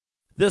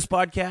This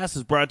podcast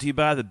is brought to you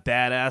by the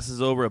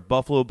badasses over at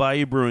Buffalo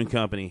Bayou Brewing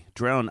Company,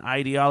 drown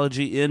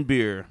ideology in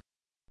beer.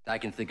 I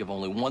can think of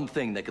only one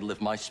thing that could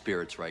lift my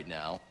spirits right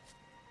now.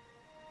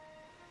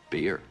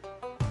 Beer.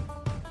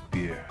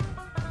 Beer.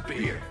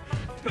 Beer.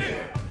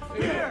 Beer.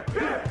 Beer.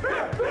 Beer.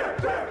 Beer.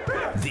 Beer.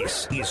 Beer.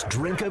 This is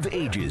Drink of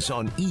Ages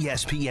on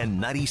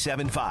ESPN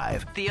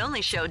 97.5. The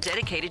only show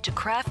dedicated to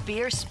craft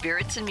beer,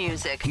 spirits, and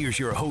music. Here's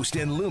your host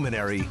and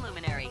luminary,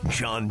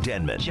 John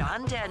Denman.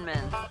 John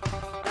Denman.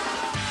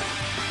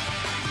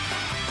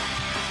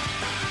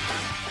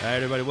 All right,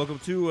 everybody, welcome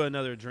to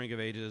another Drink of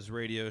Ages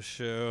radio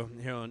show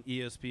here on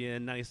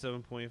ESPN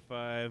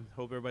 97.5.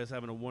 Hope everybody's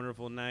having a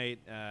wonderful night.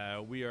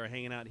 We are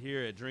hanging out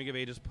here at Drink of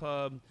Ages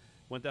Pub,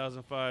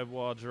 1005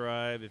 Wall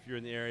Drive. If you're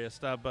in the area,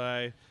 stop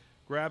by,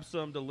 grab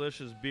some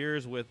delicious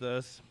beers with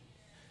us.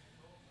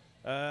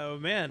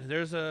 Man,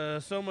 there's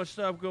so much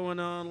stuff going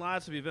on,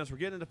 lots of events. We're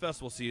getting into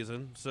festival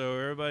season, so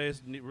everybody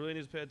really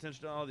needs to pay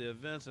attention to all the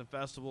events and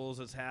festivals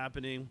that's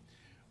happening.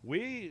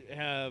 We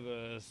have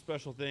a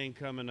special thing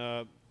coming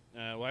up.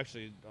 Well,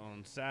 actually,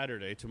 on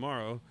Saturday,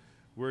 tomorrow,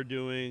 we're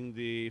doing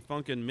the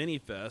Funkin' Mini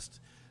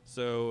Fest.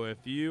 So if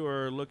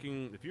you're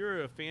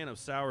a fan of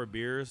sour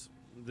beers,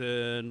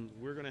 then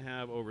we're going to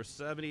have over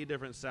 70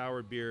 different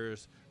sour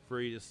beers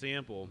for you to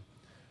sample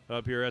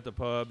up here at the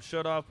pub.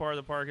 Shut off part of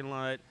the parking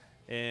lot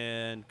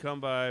and come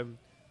by.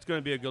 It's going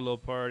to be a good little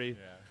party.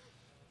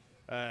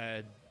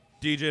 Yeah.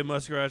 DJ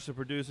Muskrat, the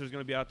producer, is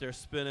going to be out there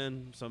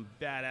spinning some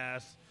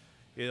badass,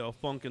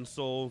 funk and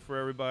soul for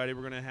everybody.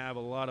 We're going to have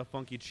a lot of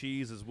funky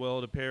cheese as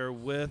well to pair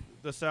with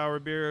the sour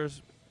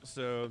beers.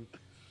 So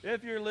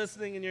if you're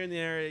listening and you're in the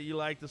area, you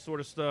like this sort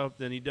of stuff,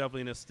 then you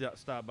definitely need to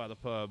stop by the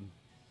pub.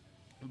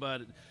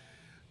 But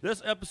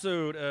this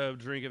episode of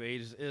Drink of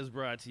Ages is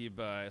brought to you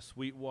by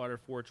Sweetwater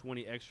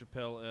 420 Extra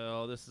Pale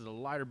Ale. This is a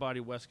lighter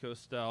body West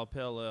Coast style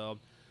pale ale.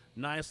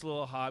 Nice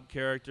little hop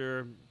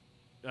character.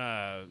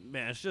 Man,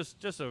 it's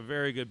just a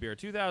very good beer.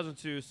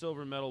 2002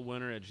 silver medal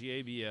winner at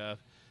GABF.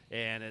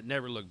 And it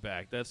never looked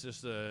back. That's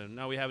just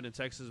now we have it in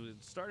Texas.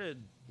 It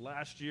started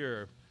last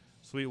year.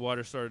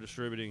 Sweetwater started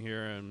distributing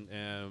here,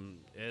 and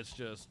it's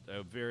just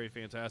a very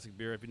fantastic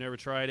beer. If you never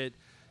tried it,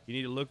 you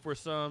need to look for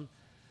some.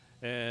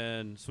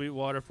 And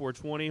Sweetwater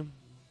 420.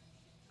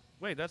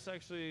 Wait, that's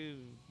actually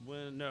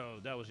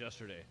that was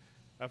yesterday.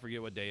 I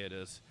forget what day it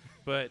is.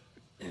 But,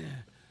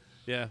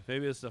 yeah,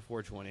 maybe it's the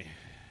 420.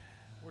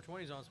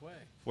 420 is on its way.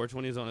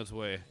 420 is on its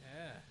way.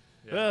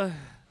 Yeah.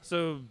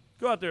 So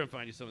go out there and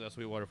find you some of that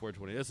Sweetwater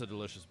 420. It's a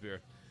delicious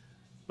beer.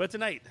 But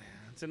tonight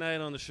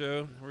on the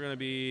show, we're going to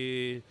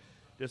be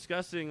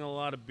discussing a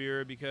lot of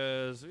beer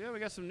because, we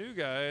got some new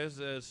guys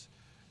that's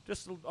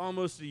just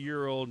almost a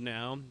year old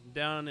now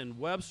down in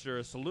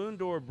Webster, Saloon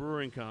Door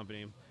Brewing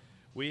Company.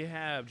 We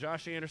have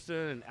Josh Anderson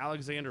and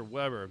Alexander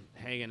Weber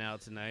hanging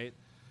out tonight.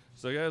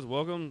 So, guys,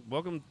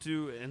 welcome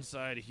to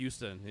Inside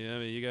Houston.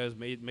 You guys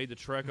made the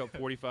trek up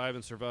 45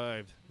 and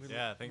survived.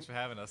 Yeah, thanks for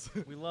having us.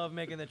 We love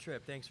making the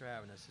trip. Thanks for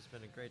having us. It's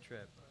been a great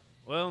trip.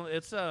 Well,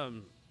 it's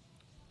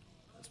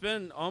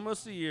been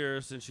almost a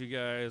year since you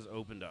guys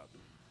opened up.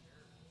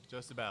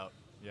 Just about,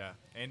 yeah.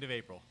 End of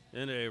April.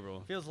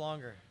 Feels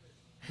longer.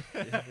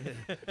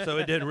 So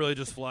it didn't really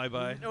just fly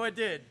by? No, it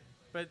did.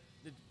 But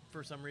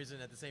for some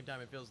reason, at the same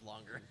time, it feels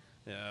longer.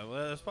 Yeah,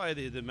 well, that's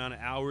probably the amount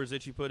of hours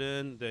that you put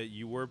in that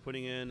you were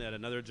putting in at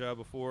another job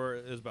before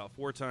is about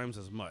 4 times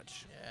as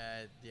much.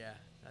 Yeah,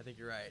 I think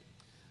you're right.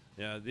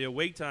 Yeah, the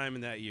awake time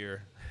in that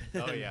year.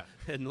 Oh, yeah.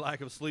 And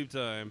lack of sleep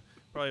time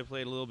probably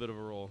played a little bit of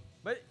a role.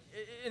 But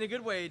in a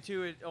good way,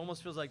 too, it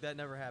almost feels like that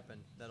never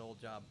happened, that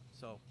old job.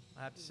 So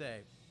I have to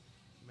say,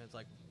 it's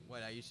like,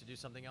 I used to do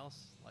something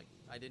else? Like,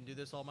 I didn't do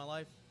this all my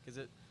life?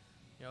 Because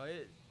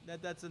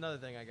that's another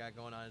thing I got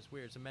going on. It's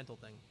weird. It's a mental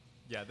thing.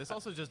 Yeah, this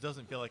also just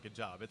doesn't feel like a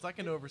job. It's like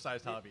an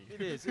oversized hobby.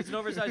 It is. It's an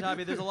oversized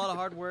hobby. There's a lot of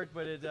hard work,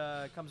 but it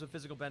comes with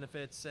physical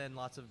benefits and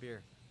lots of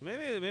beer.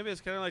 Maybe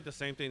it's kind of like the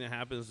same thing that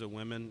happens to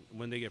women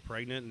when they get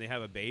pregnant and they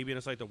have a baby, and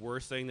it's like the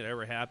worst thing that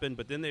ever happened.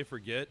 But then they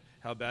forget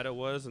how bad it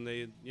was, and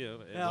they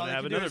want to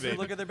have another baby.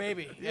 Look at their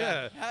baby.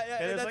 Yeah.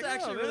 That's like,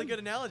 actually a really good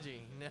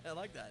analogy. I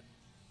like that.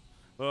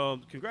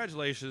 Well,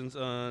 congratulations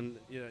on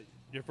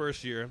your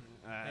first year.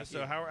 Thank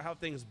you. How have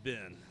things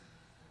been?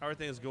 How are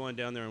things going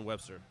down there in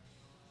Webster?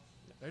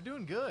 They're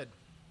doing good.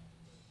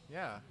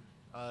 Yeah.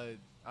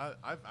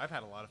 I've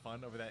had a lot of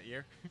fun over that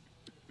year.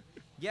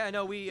 Yeah,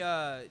 no,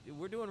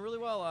 we're doing really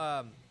well.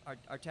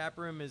 Our tap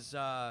room is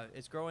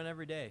it's growing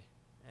every day,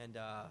 and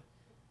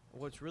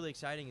what's really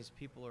exciting is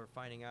people are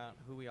finding out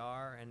who we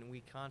are, and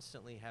we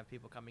constantly have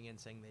people coming in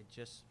saying they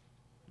just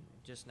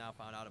now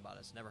found out about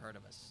us, never heard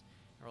of us.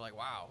 And we're like,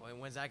 wow,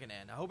 when's that gonna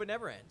end? I hope it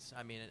never ends.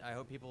 I mean, I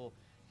hope people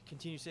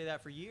continue to say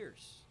that for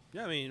years.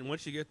 Yeah, I mean,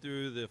 once you get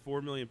through the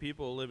 4 million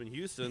people who live in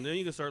Houston, then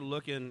you can start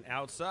looking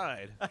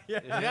outside.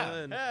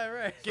 Yeah,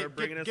 right. Start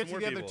bringing in some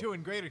more the people. other 2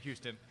 in Greater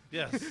Houston.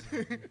 Yes.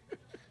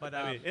 But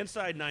I mean,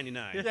 inside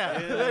 99.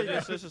 Yeah.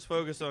 Let's just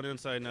focus on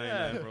inside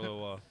 99 for a little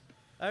while.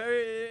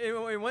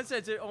 In one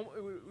sense,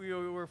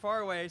 we're far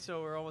away,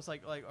 so we're almost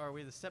like, are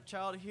we the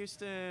stepchild of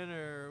Houston,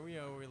 or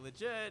are we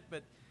legit?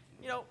 But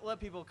let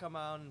people come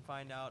out and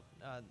find out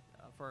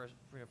for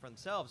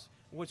themselves.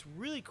 What's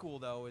really cool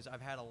though is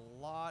I've had a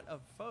lot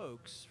of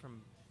folks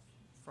from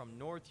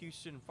North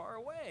Houston, far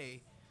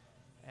away,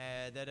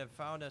 that have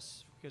found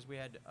us because we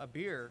had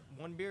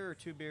one beer or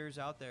two beers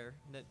out there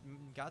that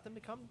got them to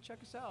come check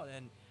us out.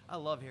 And I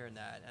love hearing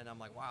that. And I'm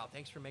like, wow,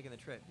 thanks for making the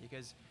trip.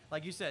 Because,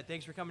 like you said,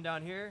 thanks for coming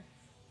down here.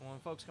 When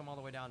folks come all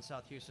the way down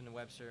South Houston to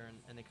Webster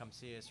and they come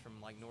see us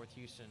from, like, North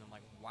Houston, I'm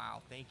like,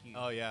 wow, thank you.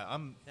 Oh, yeah.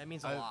 That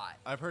means a lot.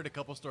 I've heard a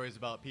couple stories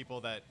about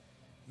people that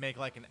make,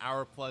 like, an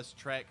hour-plus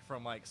trek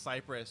from, like,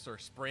 Cypress or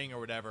Spring or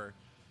whatever.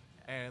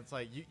 And it's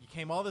like, you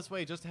came all this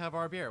way just to have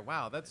our beer.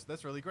 Wow,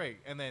 that's really great.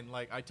 And then,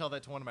 like, I tell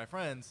that to one of my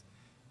friends,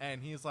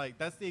 and he's like,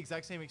 that's the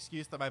exact same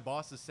excuse that my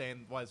boss is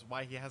saying was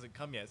why he hasn't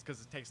come yet. It's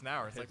because it takes an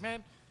hour. It's like,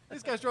 man,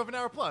 these guys drove an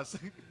hour plus.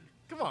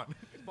 Come on.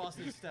 His boss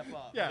needs to step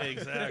up. Yeah.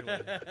 Exactly.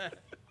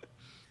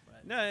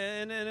 No,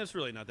 and it's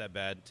really not that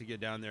bad to get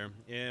down there.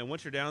 And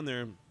once you're down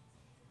there,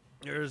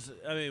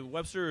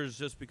 Webster is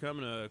just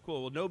becoming a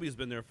cool. Well, Nobi's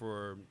been there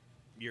for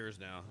years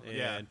now. And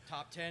Yeah.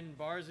 Top 10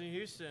 bars in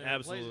Houston.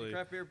 Absolutely.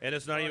 Craft beer And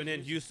it's not bars even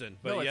in Houston,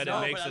 but No, yet it's it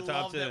not. makes but the I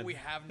top love 10. that we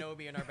have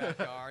Nobi in our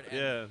backyard. And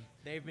Yeah.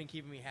 they've been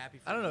keeping me happy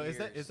for I don't know. years.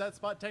 Is that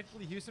spot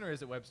technically Houston or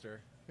is it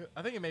Webster?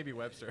 I think it may be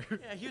Webster.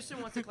 Yeah, Houston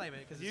wants to claim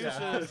it because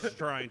Houston's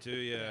trying to,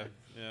 yeah.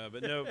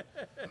 But no.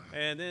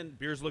 And then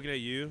Beers Looking at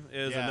You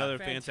is Yeah. another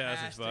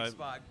fantastic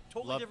spot.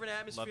 Totally different Love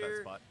atmosphere.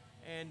 that spot.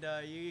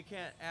 And you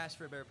can't ask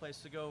for a better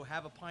place to go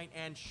have a pint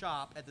and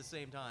shop at the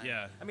same time.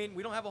 Yeah. I mean,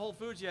 we don't have a Whole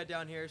Foods yet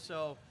down here,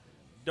 so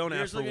Don't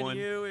Beers ask for Looking one.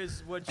 at You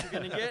is what you're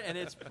going to get, and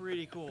it's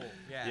pretty cool.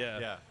 Yeah. Yeah.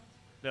 Yeah.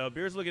 No,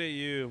 Beers Looking at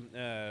You.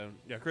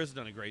 Chris has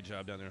done a great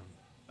job down there.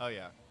 Oh,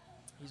 yeah.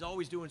 He's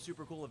always doing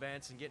super cool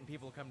events and getting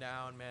people to come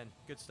down. Man,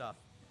 good stuff.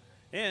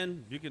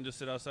 And you can just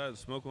sit outside and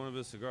smoke one of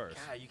his cigars.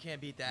 God, you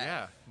can't beat that.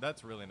 Yeah,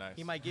 that's really nice.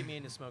 He might get me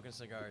into smoking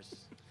cigars.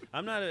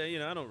 I'm not,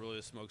 I don't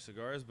really smoke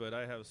cigars, but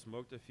I have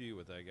smoked a few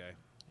with that guy.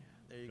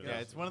 There you go. Yeah,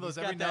 it's one of those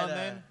He's every got now and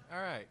that, then.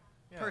 All right.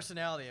 Yeah.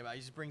 personality about it.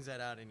 He just brings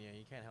that out in you.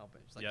 You can't help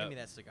it. It's like, Yep. give me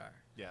that cigar.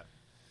 Yeah.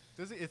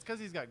 It's because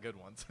he's got good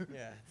ones.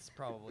 Yeah, that's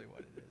probably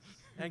what it is.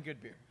 And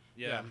good beer.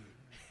 Yeah.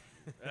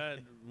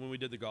 When we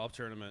did the golf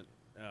tournament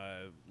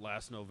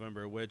last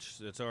November, which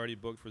it's already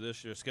booked for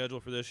this year,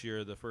 scheduled for this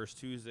year, the first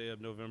Tuesday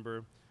of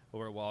November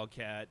over at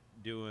Wildcat,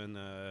 doing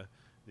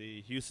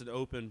the Houston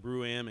Open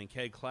Brew-Am and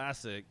Keg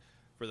Classic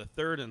for the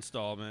third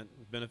installment,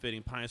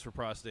 benefiting Pints for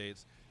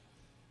Prostates,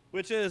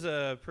 which is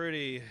a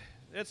pretty,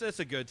 it's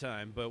a good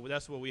time, but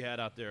that's what we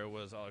had out there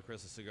was all of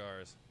Chris's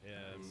cigars.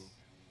 And,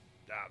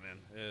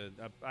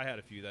 I had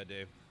a few that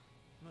day.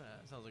 Well,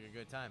 that sounds like a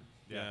good time.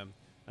 Yeah.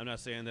 I'm not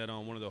saying that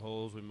on one of the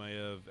holes we may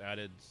have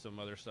added some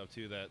other stuff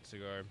to that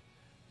cigar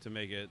to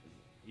make it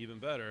even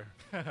better,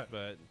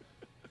 but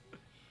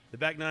the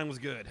back nine was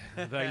good.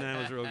 The back nine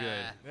was real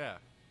good. Yeah.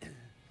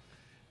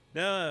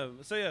 Now,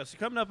 so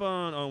coming up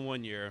on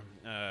 1 year,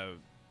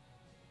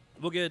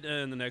 we'll get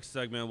in the next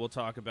segment. We'll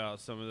talk about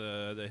some of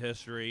the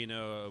history,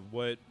 of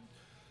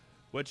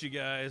what you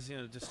guys,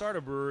 to start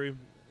a brewery.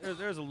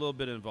 There's a little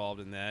bit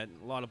involved in that.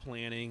 A lot of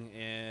planning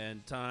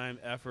and time,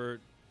 effort,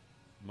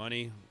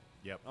 money.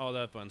 Yep. All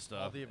that fun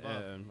stuff. All the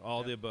above. And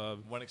all the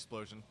above. One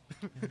explosion.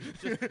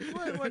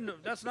 No,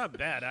 that's not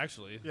bad,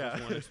 actually. Yeah.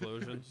 Just one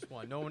explosion. Just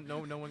one. No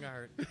one got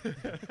hurt.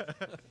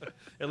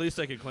 At least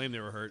they could claim they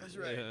were hurt. That's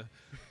right. Yeah.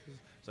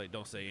 It's like,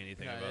 don't say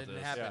anything No, about it didn't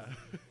this. happen.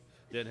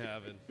 Didn't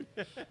happen.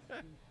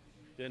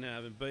 Didn't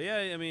happen. But yeah,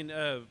 I mean,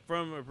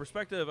 from a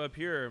perspective up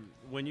here,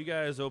 when you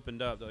guys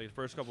opened up, the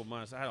first couple of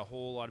months, I had a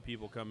whole lot of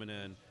people coming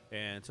in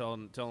and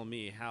telling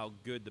me how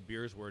good the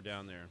beers were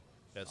down there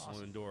at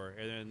Saloon Door,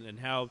 and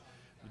how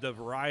the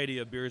variety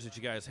of beers that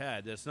you guys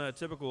had. That's not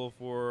typical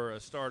for a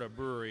startup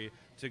brewery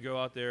to go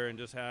out there and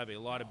just have a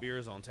lot of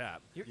beers on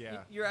tap.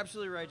 You're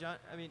absolutely right, John.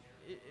 I mean,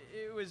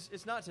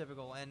 it's not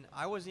typical, and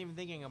I wasn't even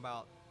thinking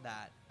about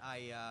that.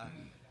 I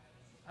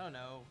don't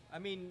know. I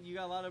mean, you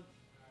got a lot of.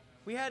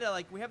 We have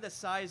the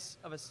size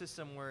of a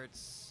system where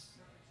it's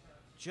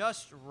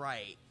just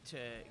right to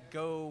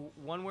go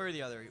one way or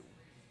the other.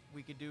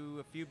 We could do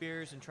a few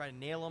beers and try to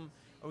nail them,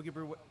 or we could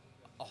brew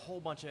a whole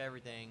bunch of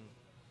everything.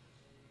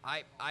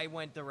 I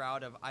went the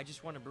route of I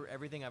just want to brew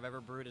everything I've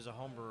ever brewed as a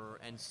home brewer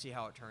and see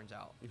how it turns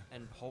out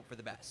and hope for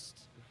the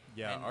best.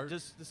 Yeah. And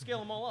just to scale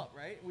them all up,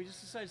 right? We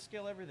just decided to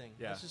scale everything.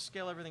 Yeah. Let's just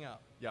scale everything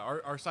up. Yeah,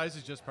 our size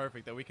is just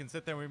perfect that we can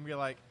sit there and we can be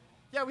like,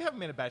 yeah, we haven't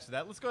made a batch of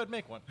that. Let's go ahead and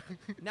make one.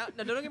 Now,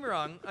 don't get me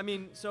wrong. I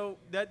mean, so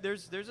that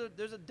there's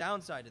a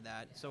downside to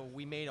that. So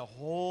we made a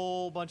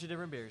whole bunch of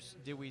different beers.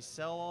 Did we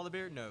sell all the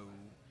beer? No.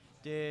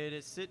 Did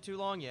it sit too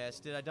long? Yes.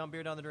 Did I dump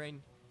beer down the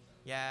drain?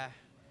 Yeah.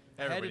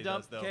 I had Everybody to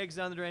dump does, though. kegs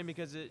down the drain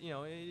because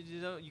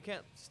you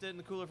can't sit in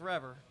the cooler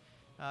forever.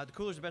 The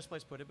cooler's the best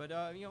place to put it, but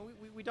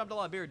we dumped a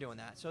lot of beer doing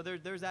that. So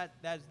there's that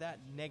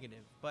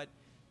negative. But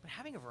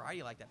having a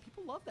variety like that,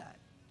 people love that.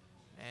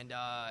 And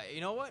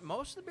you know what?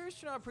 Most of the beers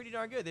turn out pretty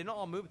darn good. They don't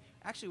all move.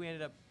 Actually, we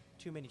ended up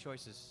too many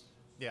choices.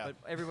 Yeah. But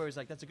everybody was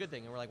like, "That's a good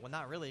thing," and we're like, "Well,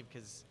 not really,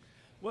 because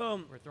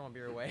Well, we're throwing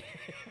beer away."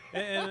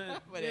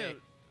 and, But yeah, hey.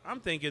 I'm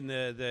thinking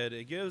that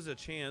it gives a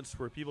chance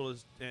for people to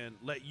and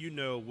let you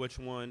know which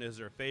one is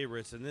their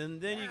favorites, and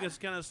then you can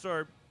kind of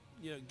start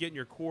getting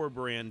your core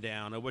brand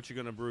down of what you're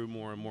going to brew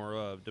more and more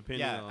of,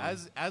 depending on.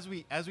 As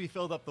we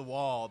filled up the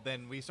wall,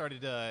 then we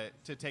started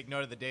to take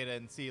note of the data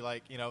and see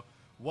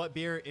what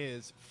beer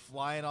is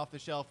flying off the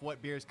shelf,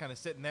 what beer is kind of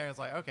sitting there. It's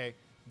like, okay,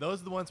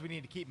 those are the ones we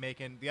need to keep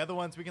making. The other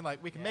ones we can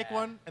make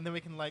one, and then we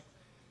can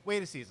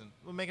wait a season,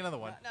 we'll make another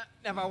one.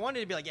 Now, if I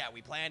wanted to be like, yeah,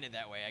 we planned it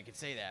that way, I could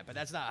say that, but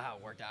that's not how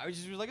it worked out. I was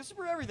just like, let's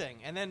brew everything,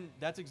 and then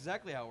that's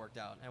exactly how it worked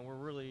out, and we're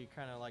really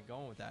kind of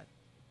going with that.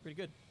 Pretty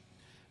good.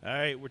 All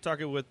right, we're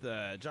talking with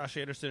Josh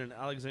Anderson and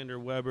Alexander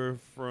Weber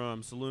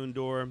from Saloon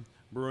Door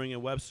Brewing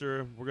in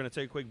Webster. We're going to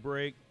take a quick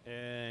break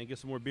and get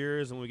some more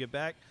beers, and when we get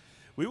back,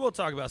 we will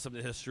talk about some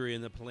of the history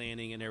and the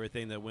planning and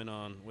everything that went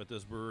on with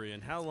this brewery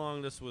and how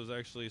long this was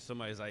actually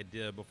somebody's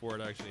idea before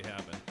it actually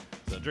happened.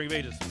 So Drink of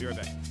Ages, be right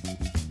back.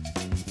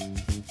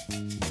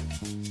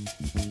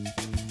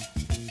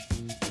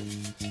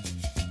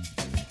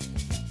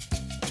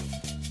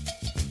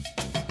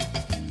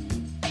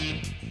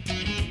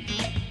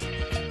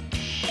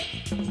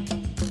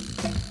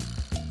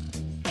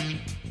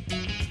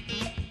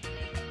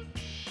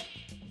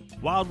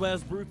 Wild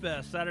West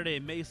Brewfest, Saturday,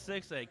 May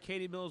 6th at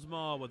Katy Mills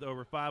Mall with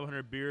over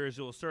 500 beers.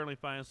 You will certainly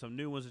find some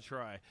new ones to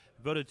try.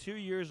 Voted 2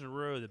 years in a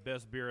row the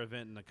best beer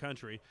event in the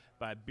country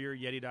by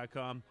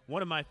BeerYeti.com.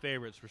 One of my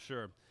favorites for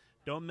sure.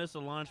 Don't miss a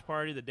launch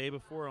party the day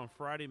before on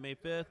Friday, May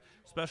 5th.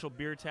 Special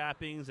beer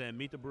tappings and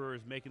meet the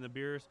brewers making the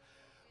beers.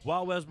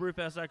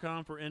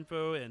 WildWestBrewfest.com for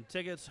info and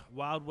tickets.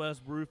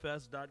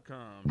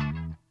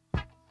 WildWestBrewfest.com.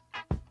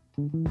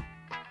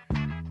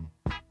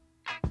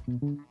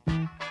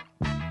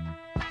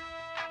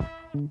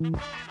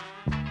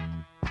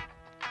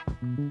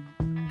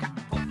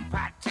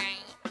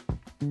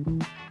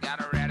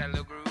 Got a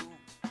rattle groove.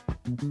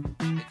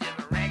 It's just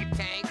a reggae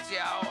tank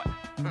show.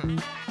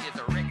 It's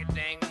a reggae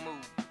dang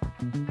move.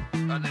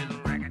 A little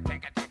reggae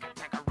take a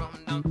rum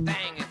dum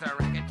thing. It's a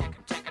reggae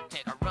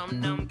take a rum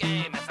dum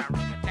game. It's a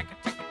reggae take a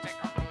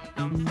rum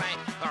dum thing.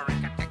 A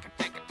reggae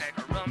take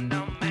a rum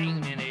dum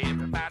main. And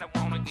everybody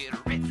wanna get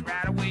rich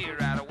right away,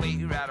 right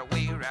away, right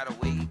away, right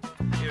away.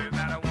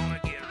 Everybody wanna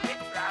get rich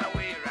right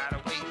away, right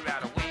away,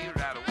 right away,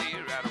 right away,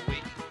 right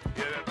away.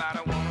 Everybody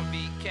wanna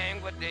be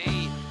king one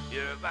day.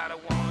 Everybody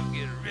wanna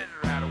get rich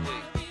right away.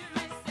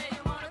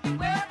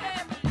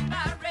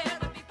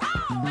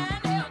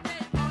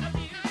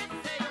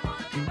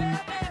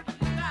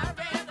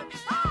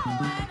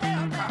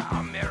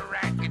 Call me a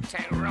racket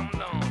tank rum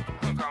dum.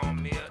 Call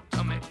me a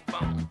tummy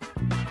bum.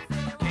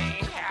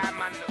 Can't hide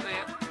my nose.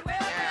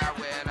 Yeah,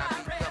 where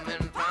I be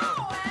coming from.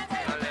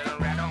 Sing a little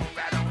rat-on,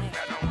 rat-on,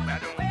 rat-on,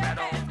 rat-on,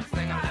 rat-on.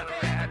 Sing a little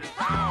rattle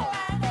song.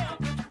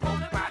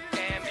 Poke my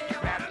damn and you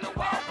rattle the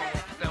wall.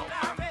 Sell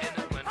my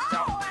business when I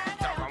talk.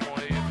 I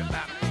want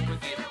everybody to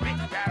get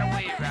rich right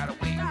away, right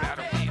away, right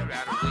away,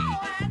 right away.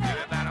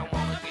 Everybody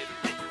wanna get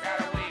rich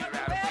right away,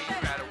 right away,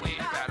 right away,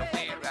 right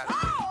away, right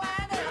away.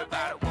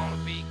 Everybody wanna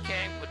be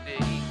king for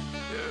day.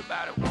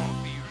 Everybody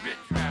wanna be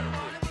rich right away.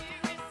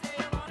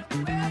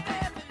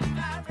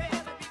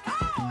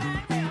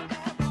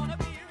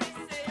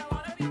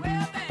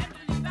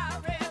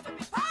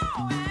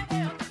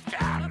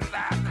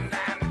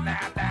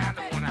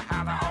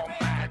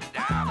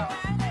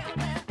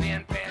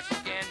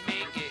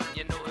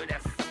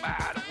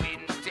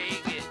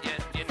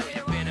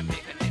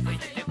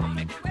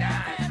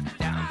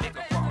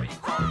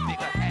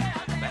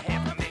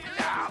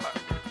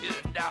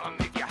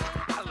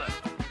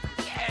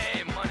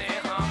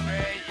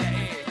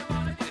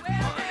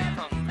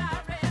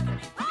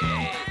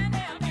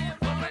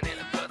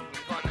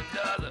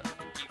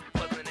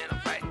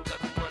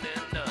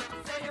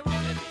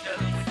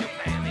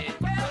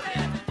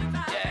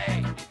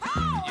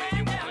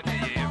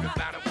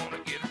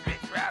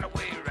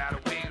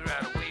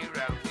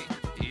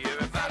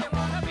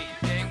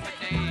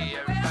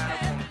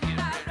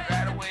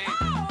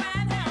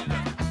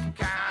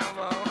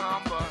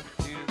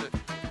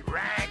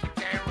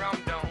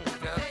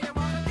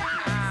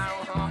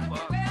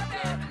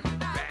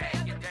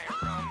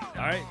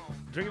 All right,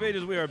 Drink of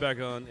Ages, we are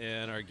back on,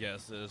 and our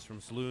guest is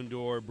from Saloon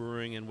Door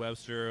Brewing in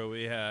Webster.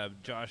 We have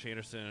Josh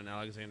Anderson and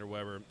Alexander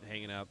Weber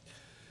hanging out.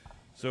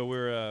 So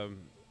we're,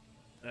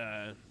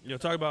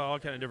 talking about all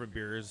kind of different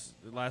beers.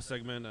 The last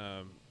segment,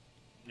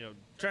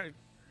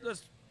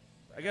 let's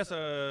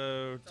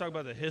talk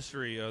about the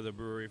history of the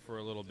brewery for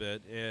a little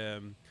bit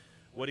and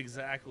what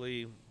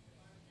exactly,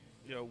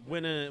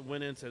 went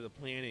into the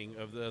planning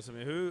of this. I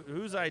mean,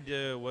 whose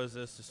idea was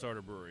this to start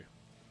a brewery?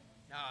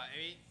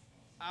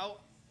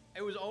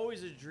 It was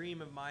always a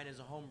dream of mine as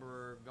a home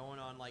brewer, going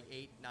on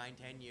 8, 9,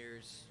 10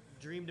 years.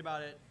 Dreamed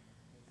about it.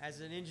 As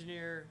an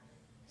engineer,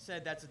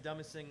 said that's the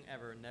dumbest thing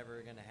ever,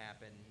 never going to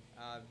happen.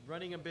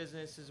 Running a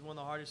business is one of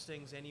the hardest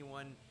things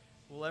anyone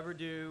will ever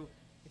do.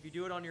 If you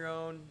do it on your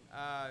own,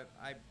 I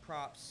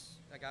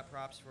got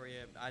props for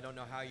you. I don't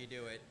know how you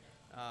do it.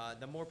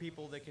 The more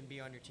people that can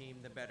be on your team,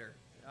 the better.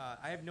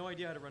 I have no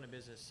idea how to run a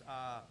business.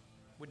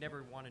 Would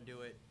never want to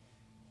do it.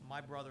 My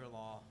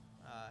brother-in-law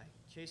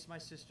Chased my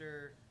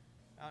sister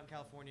out in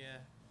California.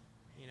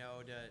 You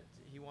know,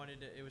 he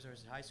wanted to, it was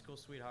his high school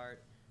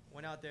sweetheart.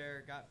 Went out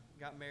there,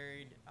 got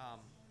married.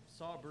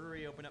 Saw a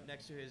brewery open up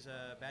next to his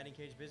batting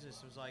cage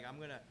business. Was like,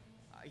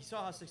 he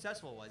saw how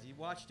successful it was. He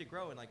watched it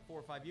grow in like 4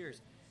 or 5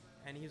 years,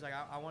 and he was like,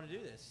 I want to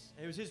do this.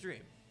 And it was his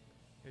dream.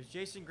 It was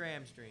Jason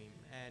Graham's dream,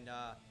 and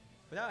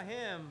without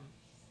him,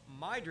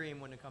 my dream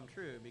wouldn't have come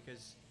true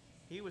because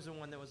he was the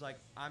one that was like,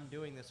 I'm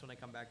doing this when I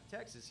come back to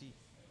Texas.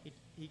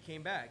 He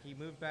came back. He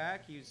moved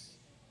back. He's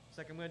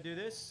like, I'm going to do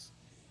this.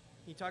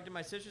 He talked to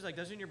my sisters, like,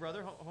 doesn't your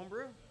brother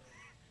homebrew?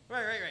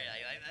 Right.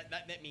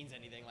 Like, that means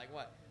anything. Like,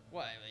 what?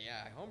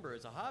 Yeah, homebrew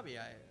is a hobby.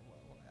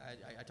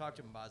 I talked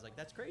to him about it. I was like,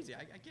 that's crazy.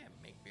 I can't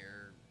make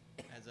beer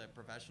as a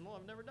professional.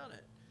 I've never done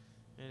it.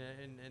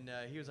 And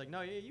he was like,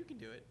 no, yeah, you can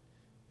do it.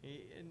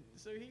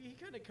 So he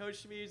kind of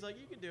coached me. He's like,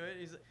 you can do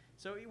it.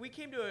 So we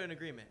came to an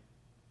agreement.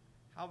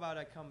 How about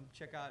I come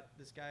check out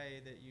this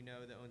guy that you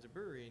know that owns a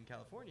brewery in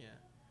California?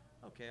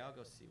 Okay, I'll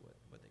go see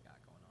what they got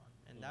going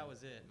on. And that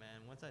was it,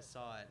 man. Once I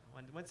saw it,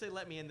 once they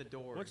let me in the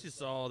door. Once you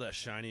saw all that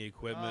shiny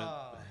equipment.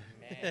 Oh,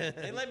 man.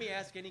 They let me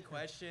ask any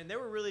question. They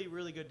were really,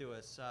 really good to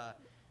us.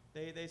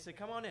 They said,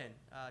 come on in,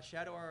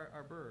 shadow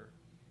our brewer.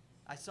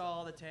 I saw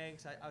all the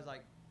tanks. I was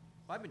like,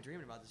 well, I've been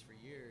dreaming about this for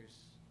years.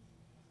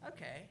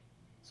 Okay.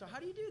 So how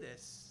do you do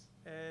this?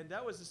 And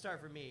that was the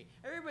start for me.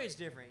 Everybody's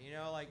different, you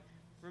know. Like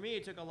for me,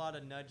 it took a lot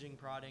of nudging,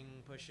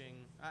 prodding,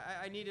 pushing.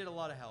 I needed a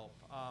lot of help.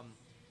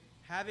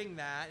 Having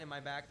that in my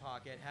back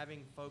pocket,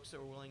 having folks that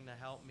were willing to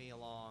help me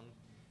along,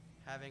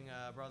 having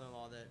a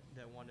brother-in-law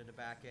that wanted to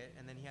back it,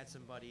 and then he had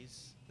some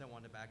buddies that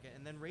wanted to back it,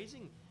 and then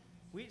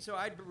so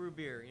I'd brew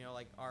beer, you know,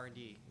 like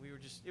R&D.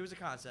 It was a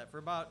concept for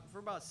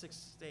about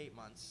 6 to 8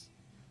 months.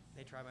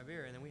 They tried my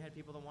beer, and then we had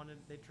people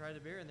that they tried the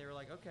beer, and they were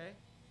like, okay.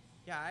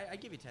 Yeah, I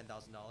give you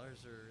 $10,000,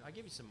 or I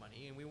give you some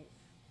money, and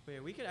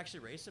we could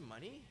actually raise some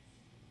money.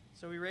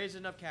 So we raised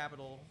enough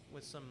capital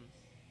with some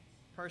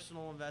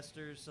personal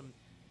investors,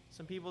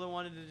 some people that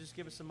wanted to just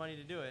give us some money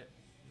to do it.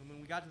 And when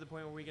we got to the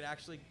point where we could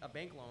actually a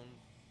bank loan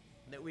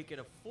that we could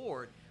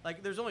afford,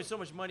 like there's only so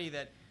much money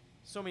that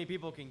so many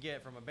people can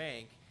get from a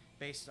bank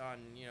based on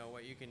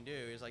what you can do.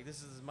 Is like this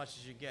is as much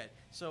as you get.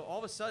 So all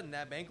of a sudden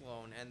that bank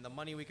loan and the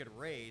money we could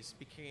raise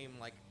became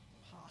like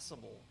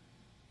possible.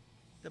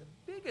 The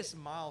biggest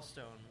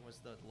milestone was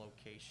the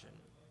location.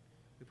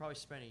 We probably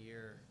spent a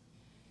year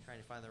trying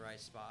to find the right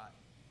spot.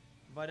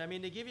 But I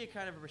mean, to give you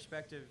kind of a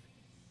perspective,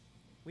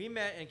 we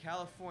met in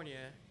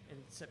California in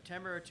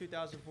September of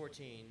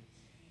 2014.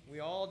 We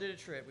all did a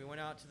trip. We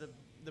went out to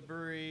the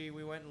brewery.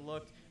 We went and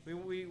looked.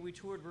 We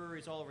toured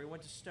breweries all over. We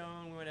went to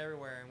Stone. We went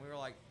everywhere. And we were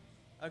like,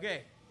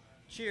 okay,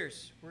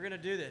 cheers. We're going to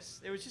do this.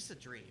 It was just a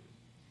dream.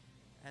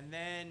 And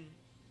then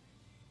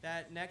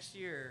that next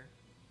year,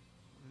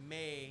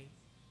 May,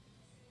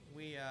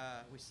 we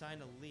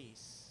signed a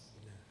lease.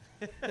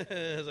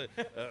 I was like,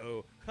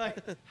 uh-oh. Like,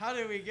 how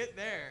did we get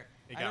there?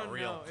 It got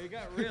real. It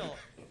got real.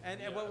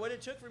 And what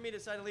it took for me to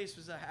sign a lease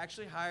was to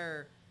actually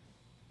hire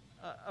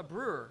a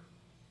brewer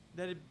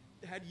that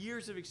had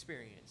years of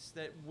experience,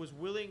 that was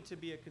willing to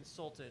be a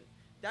consultant.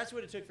 That's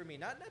what it took for me.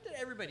 Not that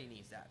everybody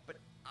needs that, but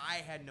I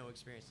had no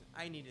experience.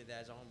 I needed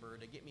that as a home brewer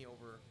to get me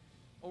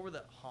over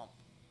the hump.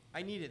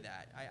 I needed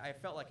that. I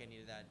felt like I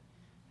needed that.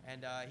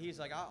 And he's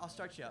like, I'll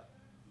start you up.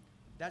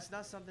 That's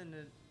not something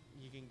that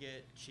you can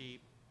get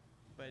cheap,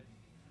 but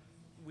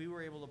we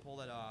were able to pull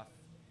that off.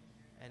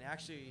 And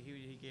actually,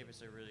 he gave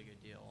us a really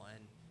good deal.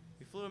 And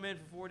we flew him in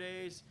for 4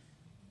 days.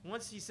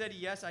 Once he said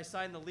yes, I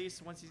signed the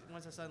lease. Once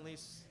I signed the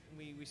lease,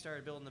 we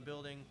started building the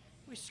building.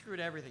 We screwed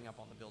everything up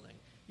on the building.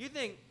 You'd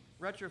think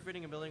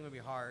retrofitting a building would be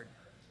hard,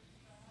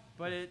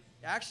 but it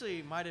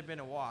actually might have been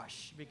a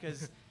wash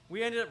because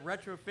we ended up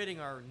retrofitting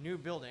our new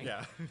building.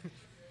 Yeah.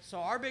 So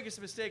our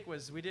biggest mistake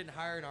was we didn't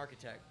hire an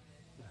architect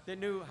that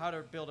knew how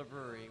to build a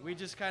brewery. We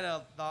just kind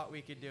of thought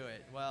we could do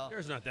it. Well,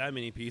 There's not that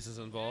many pieces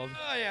involved.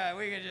 oh yeah,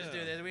 we can just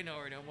do this. We know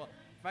what we're doing. Well,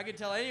 if I could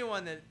tell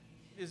anyone that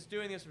is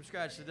doing this from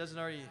scratch that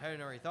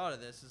hadn't already thought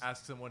of this, is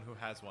Ask someone who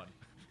has one.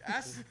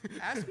 ask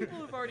people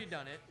who've already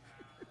done it.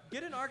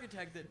 Get an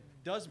architect that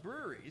does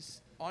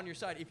breweries on your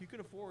side if you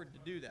can afford to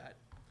do that.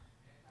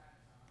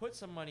 Put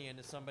some money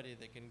into somebody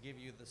that can give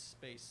you the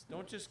space.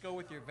 Don't just go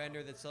with your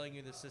vendor that's selling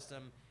you the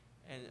system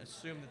and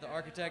assume that the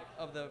architect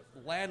of the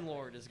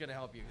landlord is going to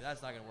help you.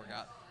 That's not going to work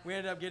out. We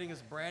ended up getting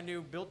this brand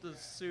new, built the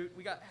suit.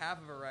 We got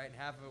half of it right and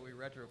half of it we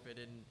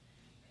retrofitted. And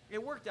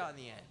it worked out in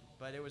the end,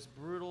 but it was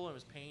brutal. It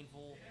was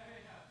painful.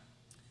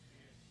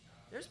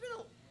 There's been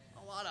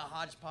a lot of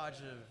hodgepodge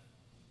of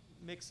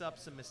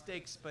mix-ups and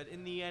mistakes, but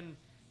in the end,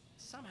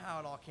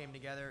 somehow it all came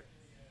together.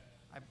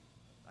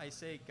 I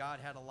say God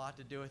had a lot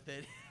to do with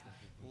it.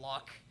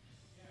 Luck.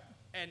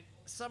 And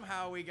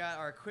somehow we got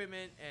our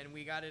equipment and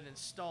we got it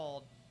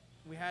installed.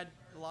 We had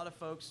a lot of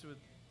folks with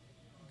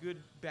good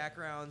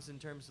backgrounds in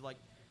terms of like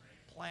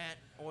plant,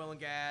 oil and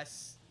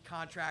gas,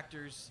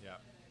 contractors, Yeah.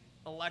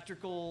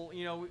 electrical,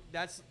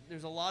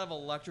 there's a lot of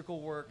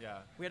electrical work. Yeah.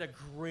 We had a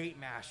great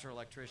master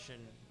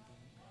electrician,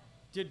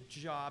 did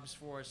jobs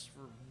for us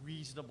for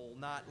reasonable,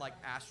 not like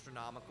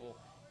astronomical.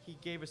 he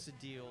gave us a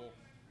deal.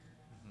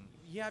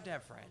 You have to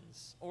have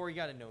friends, or you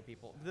got to know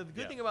people. The good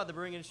Yeah. thing about the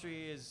brewing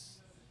industry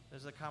is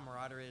there's a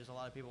camaraderie. There's a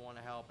lot of people want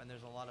to help, and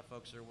there's a lot of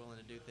folks that are willing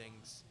to do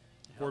things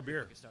to For help people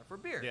beer. get started. For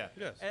beer. Yeah.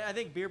 Yes. And I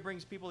think beer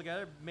brings people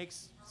together,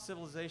 makes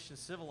civilization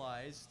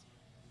civilized,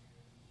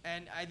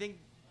 and I think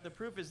the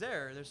proof is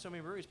there. There's so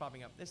many breweries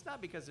popping up. It's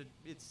not because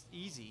it's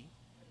easy.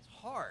 It's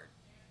hard.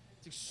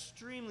 It's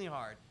extremely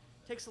hard.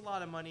 Takes a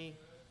lot of money.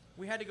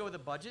 We had to go with a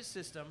budget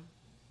system.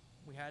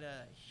 We had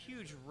a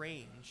huge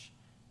range.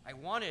 I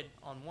wanted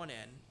on one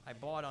end. I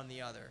bought on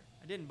the other.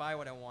 I didn't buy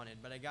what I wanted,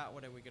 but I got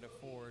what we could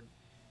afford.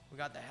 We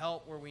got the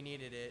help where we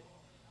needed it.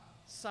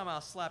 Somehow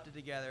slapped it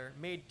together.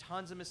 Made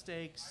tons of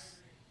mistakes.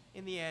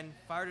 In the end,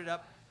 fired it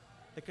up.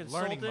 The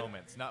consultant. Learning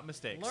moments, not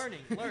mistakes.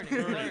 Learning.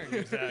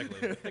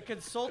 Exactly. The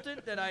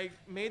consultant that I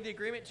made the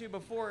agreement to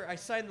before I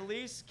signed the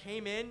lease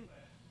came in,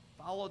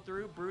 followed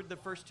through, brewed the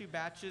first 2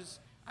 batches.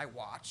 I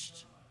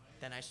watched.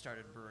 Then I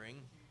started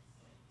brewing.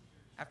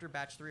 After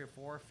batch 3 or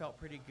 4, felt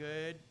pretty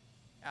good.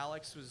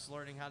 Alex was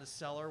learning how to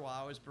cellar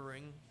while I was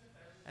brewing.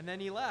 And then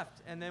he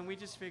left. And then we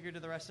just figured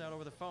the rest out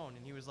over the phone.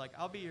 And he was like,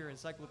 I'll be your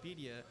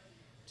encyclopedia.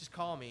 Just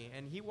call me.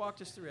 And he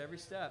walked us through every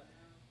step.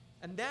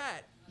 And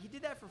he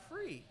did that for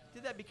free. He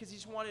did that because he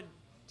just wanted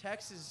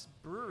Texas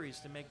breweries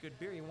to make good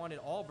beer. He wanted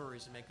all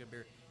breweries to make good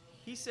beer.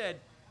 He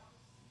said,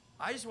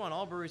 I just want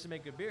all breweries to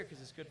make good beer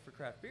because it's good for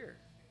craft beer.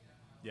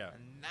 Yeah.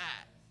 And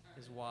that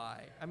is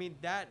why. I mean,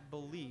 that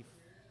belief,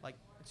 like,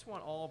 I just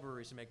want all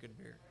breweries to make good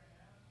beer.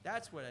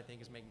 That's what I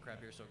think is making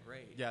craft beer so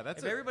great. Yeah,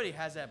 that's if a- everybody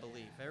has that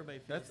belief, everybody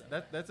feels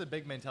That's a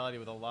big mentality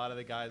with a lot of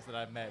the guys that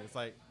I've met. It's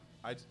like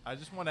I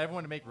just want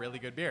everyone to make really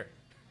good beer.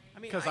 I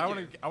mean, Because I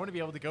want to be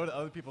able to go to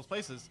other people's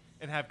places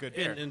and have good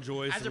beer. And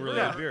enjoy as a some brewer,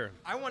 really good beer.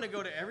 I want to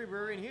go to every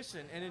brewery in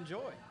Houston and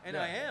enjoy. And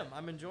Yeah. I am.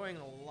 I'm enjoying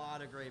a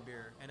lot of great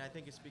beer. And I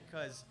think it's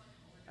because,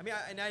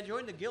 I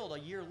joined the guild a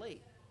year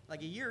late.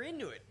 Like a year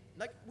into it.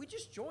 Like, we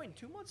just joined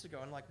 2 months ago.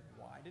 And like,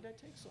 why did I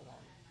take so long?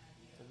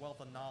 It's a wealth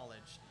of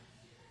knowledge.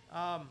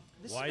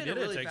 This Why has been did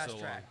a it really take fast so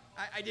track.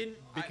 I didn't.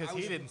 Because I he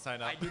was- didn't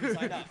sign up. I didn't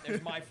sign up. It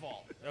was my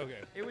fault. Okay.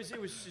 It was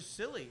just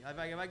silly. If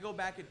I go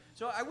back and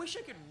so I wish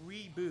I could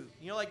reboot.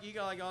 You know, like you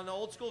go like on the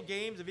old school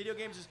games, the video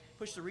games, just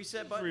push the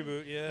reset button.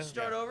 reboot, yeah. and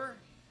start Yeah. over.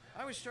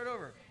 I would start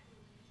over.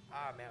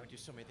 Ah man, I would do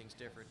so many things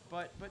different.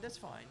 But that's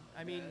fine.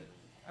 I mean,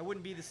 I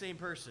wouldn't be the same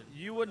person.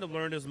 You wouldn't have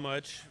learned as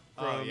much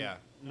from Oh, yeah.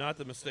 not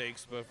the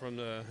mistakes, but from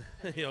the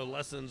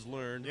lessons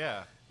learned.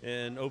 Yeah.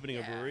 And opening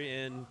a Yeah. brewery,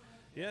 and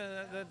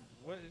that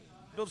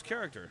builds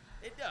character.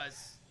 It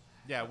does.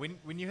 Yeah,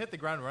 when you hit the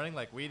ground running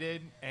like we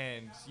did,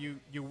 and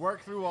you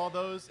work through all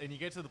those, and you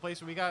get to the place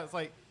where we got, it's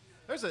like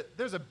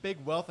there's a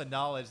big wealth of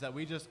knowledge that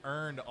we just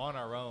earned on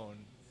our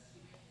own.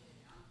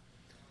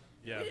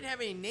 Yeah. We didn't have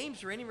any names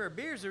for any of our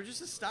beers. They were just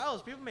the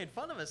styles. People made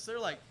fun of us. They're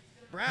like,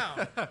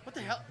 Brown. What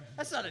the hell?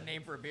 That's not a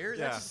name for a beer.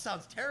 Yeah. That just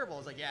sounds terrible.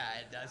 It's like, yeah,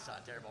 it does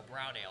sound terrible.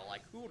 Brown ale.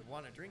 Like, who would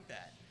want to drink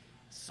that?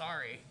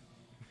 Sorry.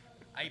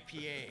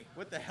 IPA.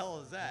 What the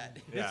hell is that?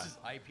 Yeah. This is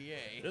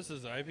IPA. This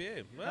is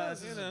IPA. Well,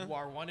 This is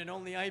our one and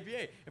only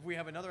IPA. If we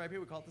have another IPA,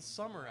 we call it the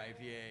Summer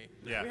IPA.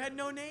 Yeah. We had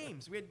no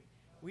names.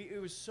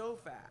 It was so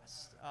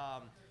fast.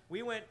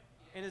 We went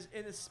in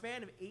a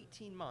span of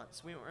 18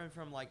 months. We went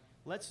from like,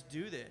 let's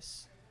do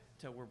this,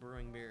 to we're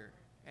brewing beer,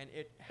 and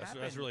it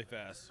happened. That's really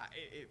fast.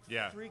 It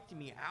Yeah. freaked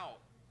me out,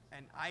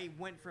 and I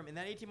went from in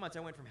that 18 months.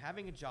 I went from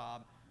having a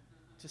job,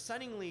 to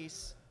signing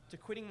lease, to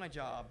quitting my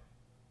job,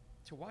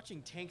 to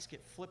watching tanks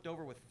get flipped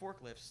over with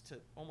forklifts, to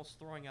almost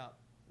throwing up,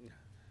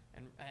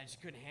 and I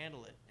just couldn't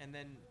handle it. And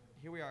then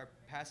here we are,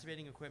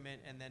 passivating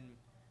equipment, and then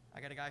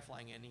I got a guy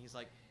flying in, and he's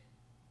like,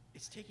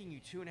 "It's taking you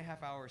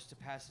 2.5 hours to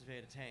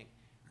passivate a tank.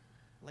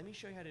 Let me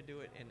show you how to do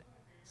it in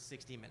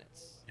 60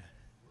 minutes."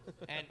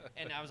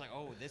 and I was like,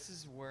 oh, this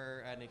is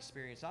where an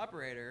experienced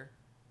operator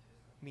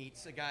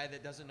meets a guy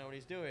that doesn't know what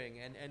he's doing.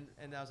 And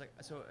I was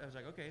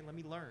like, okay, let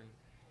me learn.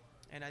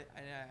 And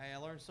I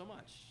learned so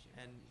much.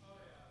 And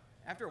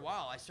after a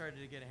while, I started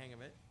to get a hang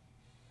of it.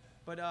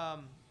 But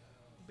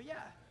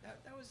yeah,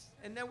 that was,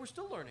 and then we're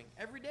still learning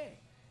every day.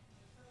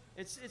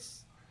 It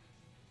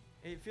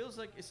still feels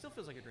like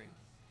a dream.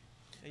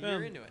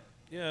 You're into it.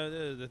 Yeah,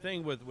 the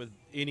thing with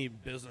any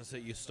business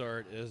that you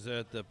start is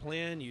that the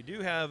plan, you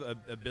do have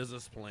a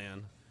business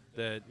plan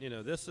that,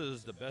 this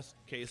is the best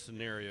case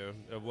scenario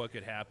of what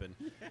could happen,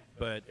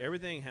 but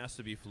everything has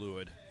to be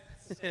fluid.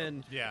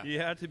 And Yeah. you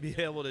have to be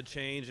able to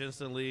change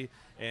instantly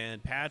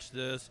and patch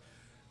this,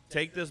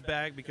 take this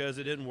back because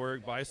it didn't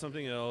work, buy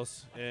something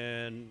else,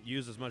 and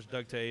use as much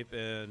duct tape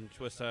and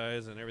twist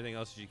ties and everything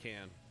else as you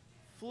can.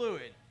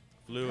 Fluid.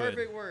 Fluid.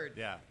 Perfect word.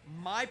 Yeah.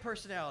 My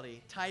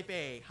personality, type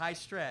A, high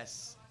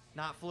stress,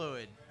 not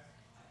fluid,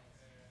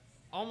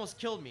 almost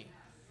killed me.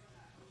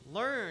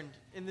 Learned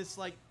in this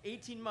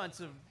 18 months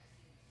of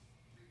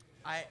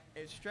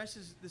the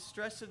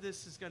stress of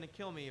this is going to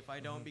kill me if I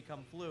don't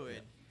become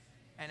fluid.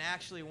 And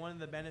actually, one of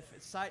the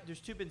benefits, there's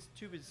two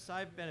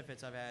side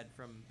benefits I've had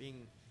from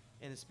being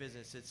in this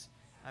business.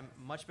 I'm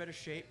much better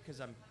shape because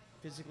I'm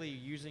physically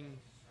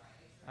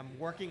I'm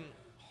working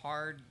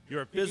hard.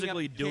 You're picking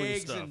physically up doing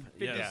kegs stuff. and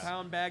Yes.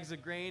 50-pound bags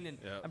of grain, and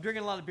Yep. I'm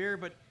drinking a lot of beer,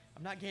 but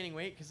I'm not gaining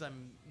weight because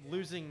I'm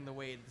losing the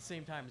weight at the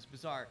same time. It's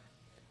bizarre.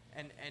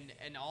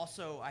 And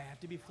also, I have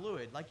to be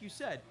fluid. Like you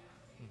said,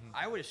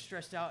 I would have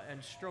stressed out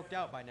and stroked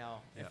out by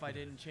now if I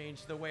didn't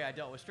change the way I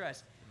dealt with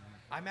stress.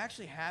 I'm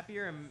actually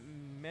happier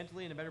and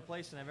mentally in a better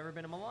place than I've ever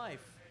been in my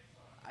life.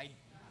 I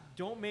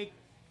don't make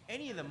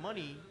any of the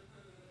money.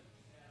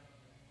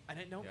 I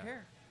don't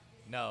care.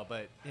 No,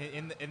 but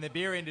in the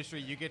beer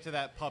industry, you get to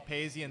that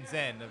Papazian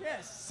zen of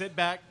Yes. sit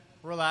back,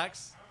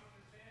 relax,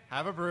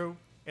 have a brew,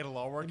 it'll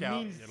all work It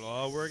out. means It'll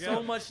all work so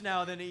out. much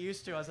now than it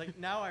used to. I was like,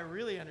 now I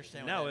really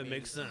understand what Now that it means.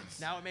 makes sense.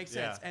 Now it makes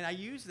Yeah. sense. And I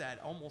use that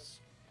almost,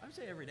 I would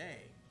say every day.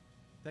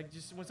 Like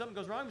just when something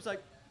goes wrong, it's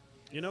like,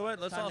 You know what?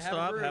 Let's Time all to have a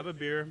stop, brew. have a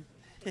beer,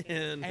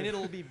 and and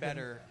it'll be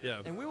better.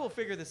 Yeah. And we will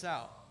figure this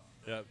out.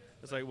 yeah.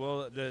 It's like,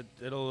 well,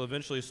 it'll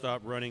eventually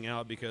stop running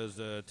out because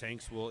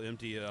tanks will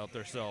empty out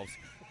themselves.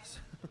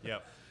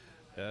 Yep.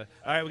 All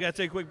right, we got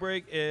to take a quick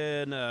break,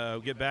 and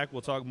we'll get back.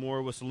 We'll talk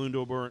more with Saloon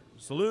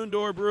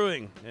Door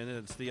Brewing, and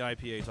it's the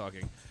IPA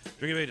talking.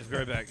 Drink of Ages, be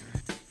right back.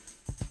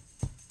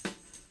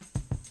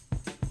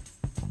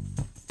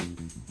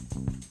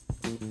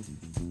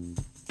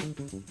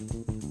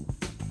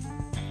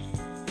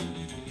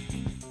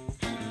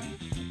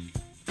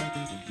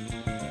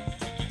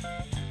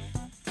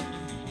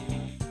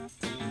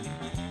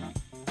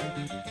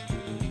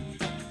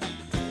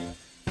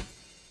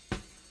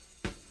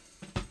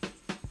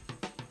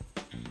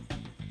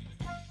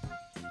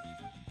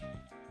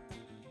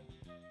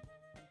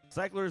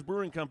 Cyclers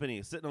Brewing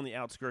Company, sitting on the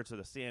outskirts of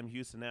the Sam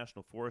Houston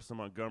National Forest in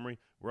Montgomery,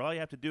 where all you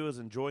have to do is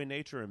enjoy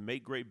nature and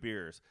make great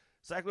beers.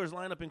 Cyclers'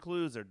 lineup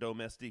includes their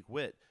Domestique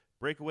Wit,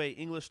 Breakaway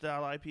English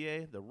Style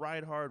IPA, the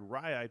Ride Hard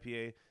Rye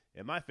IPA,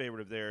 and my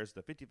favorite of theirs,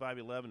 the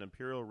 5511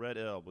 Imperial Red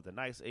Ale with a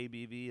nice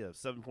ABV of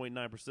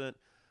 7.9%.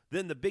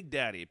 Then the Big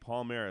Daddy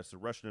Palmaris, the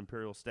Russian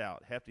Imperial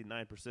Stout, hefty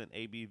 9%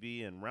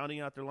 ABV, and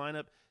rounding out their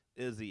lineup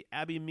is the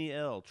Abbey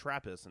Miel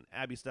Trappist, an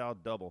Abbey Style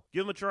Double.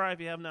 Give them a try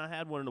if you have not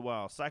had one in a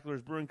while.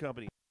 Cyclers Brewing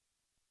Company.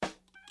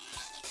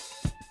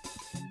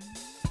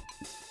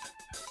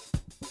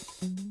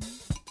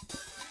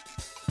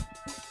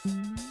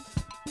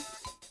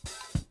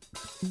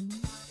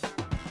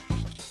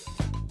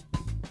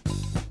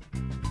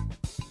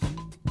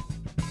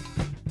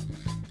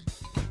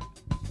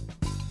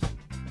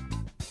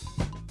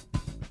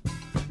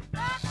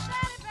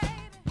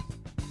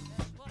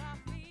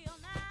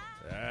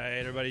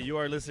 Everybody, you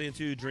are listening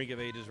to Drink of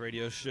Ages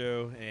radio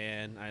show,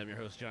 and I am your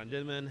host, John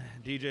Denman,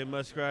 DJ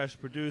Muscrash,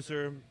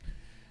 producer,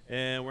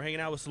 and we're hanging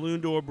out with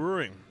Saloon Door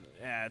Brewing,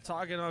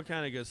 talking all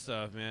kind of good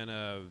stuff,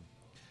 man.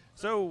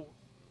 So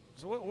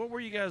what were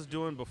you guys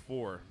doing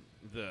before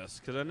this?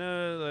 Because I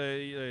know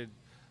you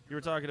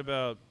were talking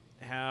about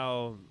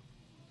how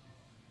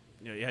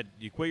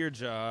you quit your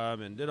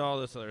job and did all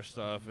this other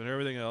stuff and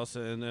everything else,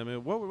 and I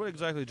mean, what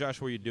exactly, Josh,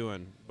 were you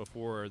doing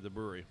before the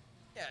brewery?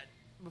 Yeah.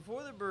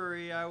 Before the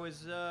brewery, I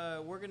was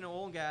working in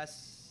oil and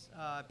gas,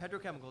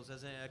 petrochemicals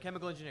as a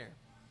chemical engineer.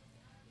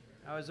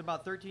 I was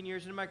about 13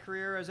 years into my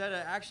career. I was at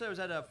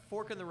a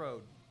fork in the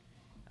road.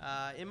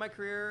 In my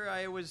career,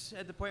 I was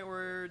at the point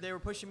where they were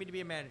pushing me to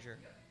be a manager,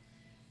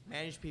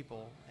 manage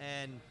people,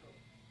 and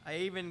I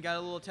even got a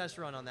little test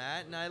run on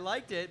that, and I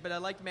liked it. But I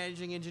liked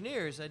managing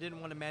engineers. I didn't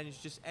want to manage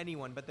just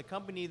anyone. But the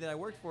company that I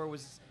worked for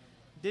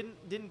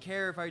didn't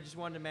care if I just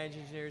wanted to manage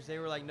engineers. They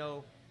were like,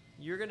 no,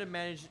 you're going to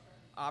manage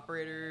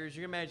operators,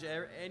 you're gonna manage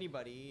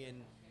anybody,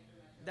 and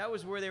that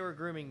was where they were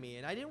grooming me,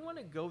 and I didn't want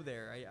to go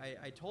there.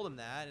 I told them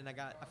that, and I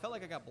felt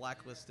like I got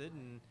blacklisted,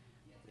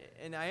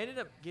 and I ended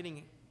up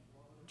getting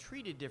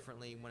treated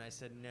differently when I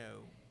said no.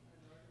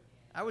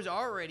 I was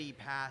already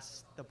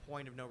past the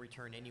point of no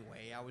return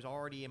anyway. I was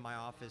already in my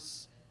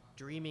office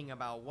dreaming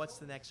about what's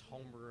the next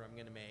homebrew I'm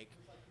gonna make.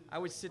 I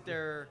would sit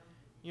there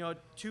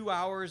 2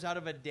 hours out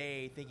of a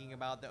day thinking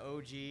about the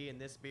OG and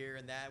this beer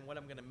and that and what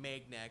I'm going to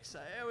make next.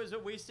 I was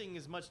wasting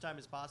as much time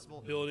as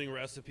possible. Building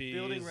recipes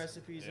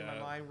in my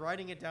mind,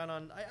 writing it down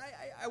on...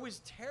 I was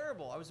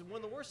terrible. I was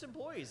one of the worst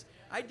employees.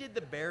 I did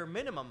the bare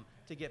minimum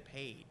to get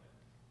paid.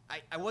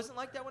 I wasn't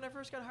like that when I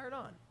first got hired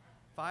on.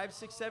 5,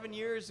 6, 7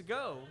 years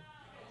ago,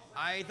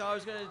 I thought I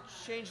was going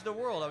to change the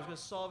world. I was going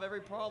to solve every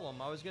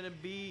problem. I was going to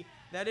be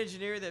that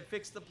engineer that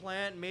fixed the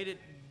plant, made it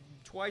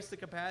twice the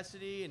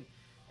capacity, and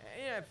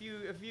yeah,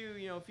 a few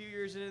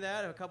years into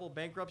that, a couple of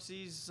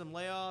bankruptcies, some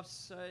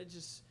layoffs.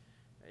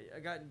 I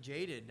got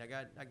jaded. I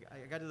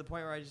got to the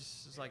point where I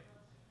just was like,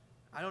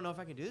 I don't know if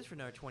I can do this for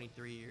another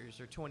 23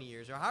 years or 20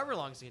 years or however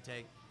long it's going to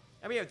take.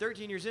 I mean,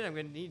 13 years in, I'm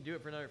going to need to do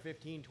it for another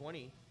 15,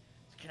 20.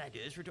 Can I do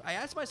this for? I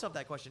asked myself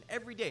that question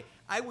every day.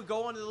 I would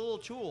go onto the little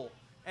tool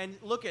and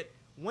look at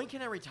when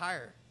can I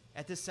retire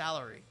at this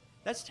salary.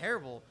 That's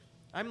terrible.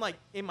 I'm like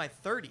in my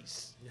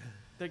 30s.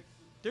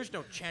 There's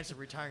no chance of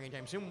retiring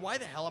anytime soon. Why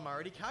the hell am I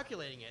already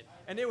calculating it?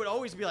 And they would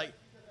always be like,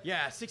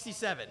 yeah,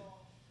 67,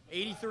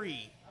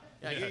 83.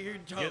 Yeah, you're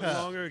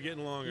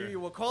Getting longer.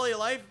 Your quality of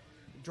life,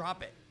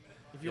 drop it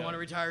if you want to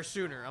retire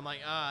sooner. I'm like,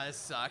 this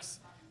sucks.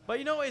 But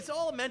it's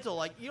all mental.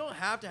 Like, you don't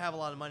have to have a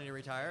lot of money to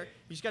retire.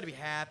 You just got to be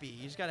happy.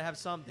 You just got to have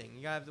something.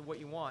 You got to have what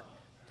you want.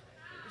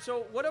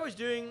 So what I was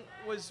doing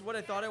was what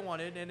I thought I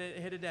wanted, and it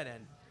hit a dead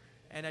end.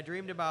 And I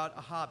dreamed about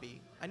a hobby.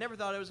 I never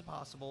thought it was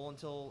possible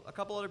until a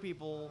couple other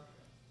people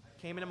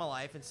came into my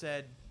life and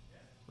said,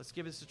 let's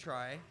give this a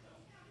try.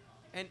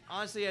 And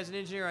honestly, as an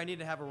engineer, I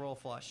needed to have a royal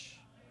flush.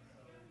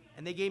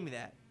 And they gave me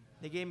that.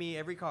 They gave me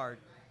every card.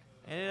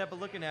 I ended up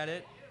looking at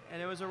it, and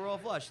it was a royal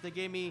flush. They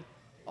gave me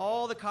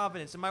all the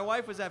confidence. And my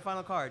wife was that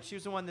final card. She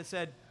was the one that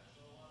said,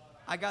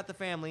 I got the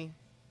family.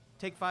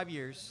 Take 5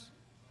 years.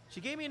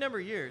 She gave me a number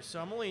of years, so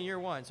I'm only in year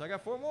 1, so I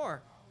got 4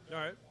 more. All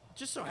right.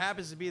 Just so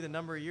happens to be the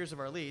number of years of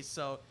our lease.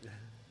 So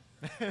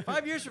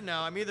 5 years from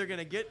now, I'm either going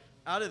to get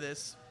out of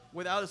this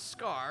without a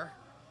scar.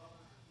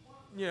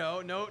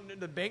 No,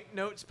 the bank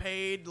notes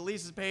paid, the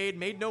lease is paid,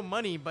 made no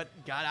money,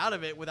 but got out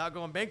of it without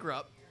going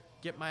bankrupt.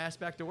 Get my ass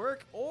back to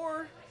work,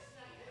 or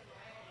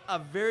a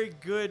very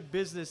good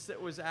business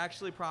that was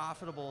actually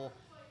profitable,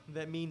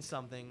 that means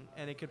something,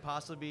 and it could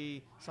possibly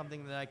be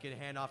something that I could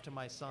hand off to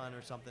my son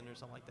or something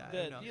like that.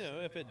 Who knows?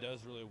 That if it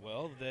does really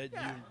well, that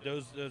Yeah.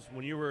 those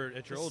when you were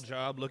at your old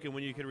job looking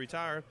when you could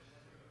retire,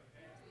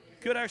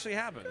 could actually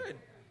happen. Good.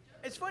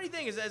 It's funny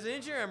thing is, as an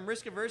engineer, I'm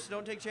risk averse,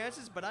 don't take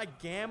chances, but I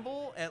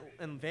gamble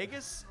in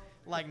Vegas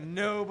like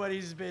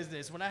nobody's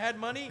business. When I had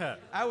money,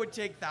 I would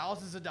take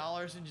thousands of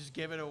dollars and just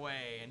give it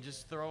away and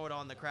just throw it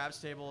on the craps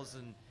tables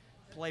and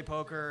play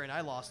poker, and I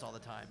lost all the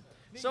time.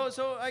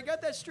 So I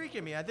got that streak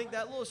in me. I think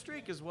that little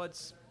streak is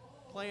what's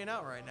playing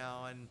out right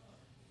now, and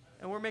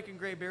we're making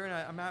great beer, and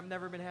I've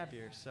never been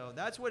happier. So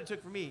that's what it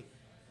took for me.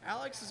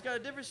 Alex has got a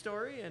different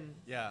story, and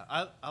Yeah,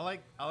 I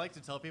like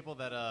to tell people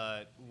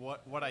that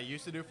what I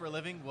used to do for a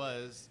living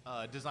was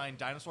design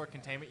dinosaur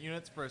containment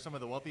units for some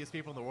of the wealthiest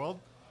people in the world,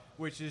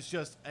 which is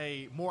just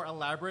a more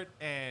elaborate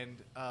and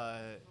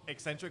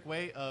eccentric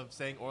way of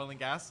saying oil and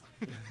gas.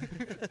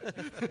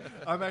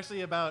 I'm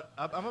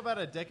about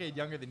a decade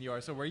younger than you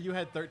are. So where you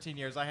had 13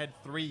 years, I had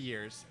 3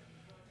 years.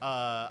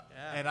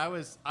 And I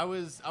was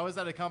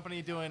at a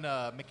company doing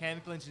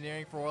mechanical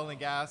engineering for oil and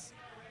gas,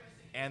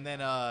 and then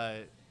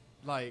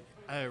right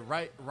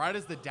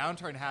as the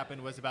downturn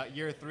happened was about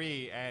year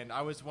 3, and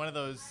I was one of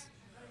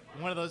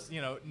those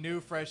new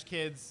fresh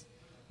kids,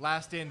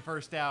 last in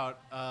first out,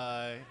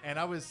 and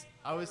I was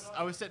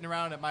sitting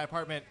around at my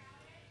apartment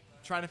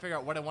trying to figure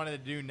out what I wanted to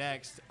do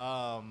next.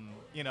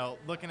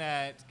 Looking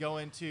at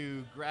going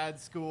to grad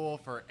school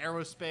for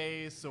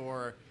aerospace,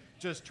 or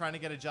just trying to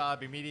get a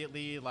job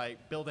immediately,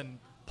 like building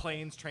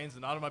planes, trains,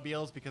 and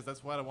automobiles, because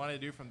that's what I wanted to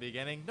do from the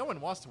beginning. No one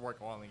wants to work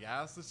oil and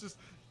gas. It's just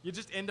you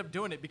just end up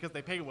doing it because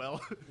they pay well.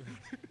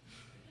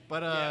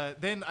 But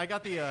then I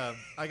got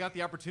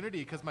the opportunity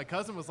because my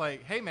cousin was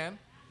like, "Hey man,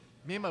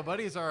 me and my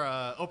buddies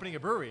are opening a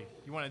brewery.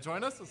 You want to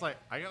join us?" It's like,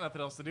 I got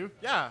nothing else to do.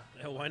 Yeah.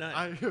 Why not?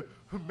 I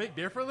make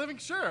beer for a living?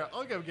 Sure.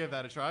 I'll go give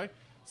that a try.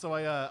 So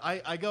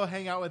I go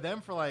hang out with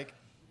them for like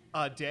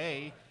a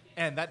day,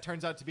 and that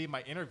turns out to be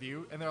my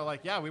interview. And they're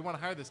like, yeah, we want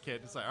to hire this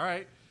kid. It's like, all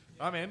right,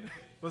 I'm in.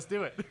 Let's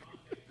do it.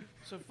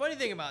 So funny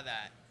thing about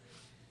that,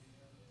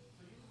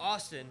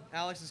 Austin,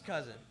 Alex's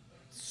cousin,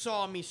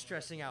 saw me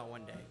stressing out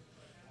one day.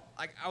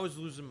 Like I was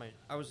losing it.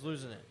 I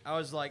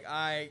was like,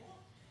 I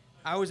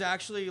was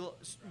actually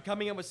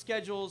coming up with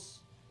schedules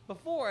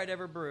before I'd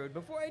ever brewed.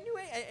 Before I knew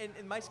it,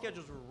 and my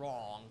schedules were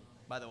wrong,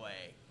 by the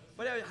way.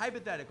 But it was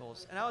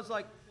hypotheticals, and I was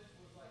like,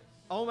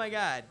 oh my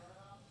God,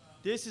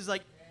 this is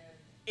like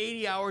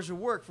 80 hours of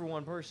work for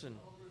one person.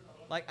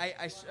 Like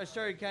I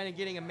started kind of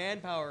getting a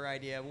manpower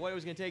idea of what it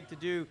was going to take to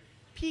do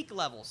peak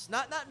levels,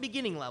 not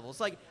beginning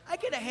levels. Like I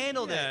could have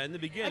handled it. Yeah, in the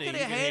beginning, I could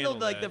you have can handled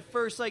handle like that. the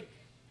first like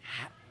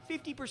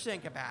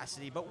 50%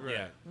 capacity, but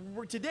Yeah.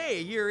 we're today,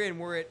 a year in,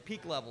 we're at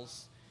peak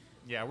levels.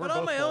 Yeah, we're But on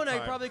both my own, I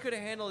full-time. probably could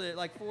have handled it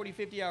like 40,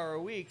 50-hour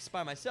weeks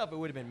by myself. It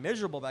would have been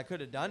miserable, but I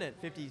could have done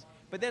it 50s.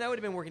 But then I would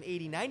have been working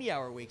 80,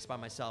 90-hour weeks by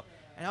myself.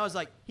 And I was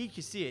like, he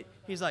could see it.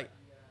 He's like,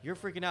 you're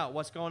freaking out.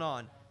 What's going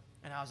on?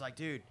 And I was like,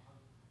 dude,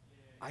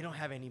 I don't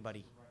have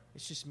anybody.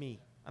 It's just me.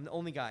 I'm the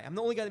only guy. I'm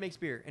the only guy that makes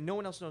beer. And no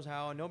one else knows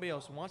how, and nobody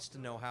else wants to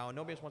know how, and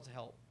nobody else wants to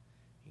help.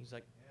 He's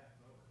like,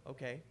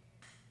 okay,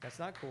 that's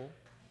not cool.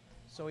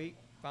 So he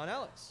found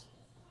Alex.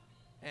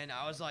 And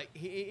I was like,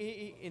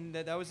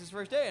 that was his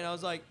first day. And I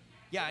was like,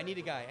 yeah, I need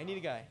a guy.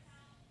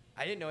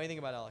 I didn't know anything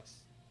about Alex.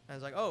 And I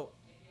was like, oh,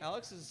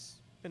 Alex has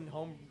been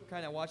home,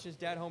 kind of watching his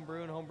dad home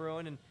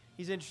brewing, and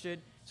he's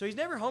interested. So he's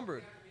never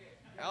homebrewed.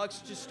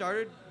 Alex just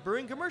started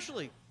brewing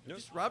commercially,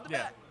 just robbed the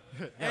Yeah. bat.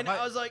 Yeah, And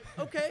I was like,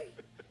 okay.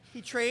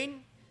 He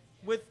trained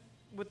with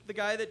the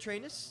guy that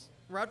trained us,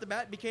 right off the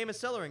bat, became a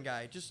cellaring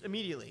guy just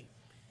immediately.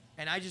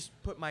 And I just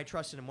put my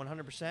trust in him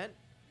 100%.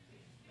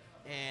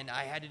 And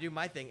I had to do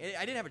my thing.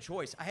 I didn't have a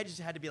choice. I just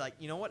had to be like,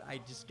 you know what?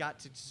 I just got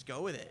to just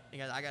go with it.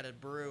 Because I got to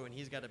brew, and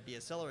he's got to be a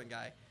cellaring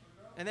guy.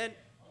 And then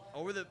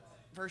over the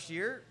first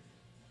year,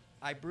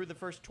 I brewed the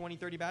first 20,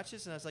 30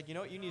 batches, and I was like, you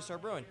know what? You need to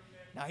start brewing.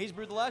 Now he's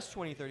brewed the last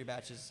 20, 30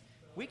 batches.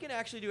 We can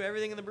actually do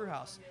everything in the brew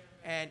house.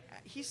 And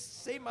he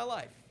saved my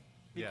life.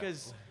 Yeah.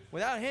 Because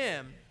without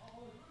him,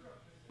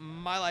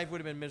 my life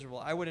would have been miserable.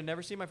 I would have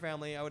never seen my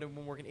family. I would have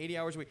been working 80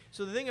 hours a week.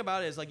 So the thing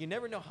about it is, like, you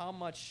never know how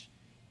much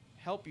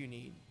help you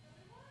need.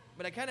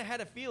 But I kind of had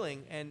a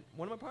feeling, and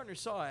one of my partners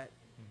saw it,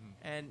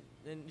 and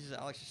then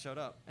Alex just showed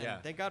up.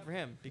 And thank God for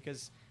him,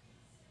 because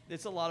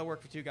it's a lot of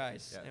work for two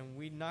guys, and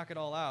we knock it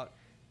all out.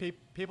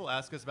 People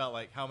ask us about,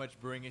 like, how much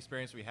brewing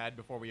experience we had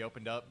before we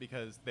opened up,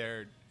 because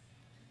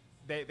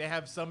they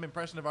have some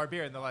impression of our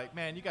beer, and they're like,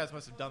 man, you guys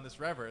must have done this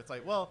forever. It's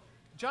like, well,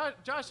 Josh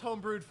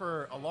homebrewed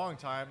for a long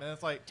time, and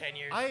it's like 10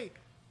 years.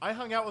 I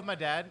hung out with my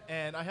dad,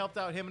 and I helped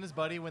out him and his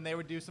buddy when they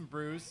would do some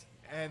brews.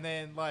 And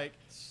then, like,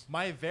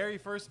 my very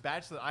first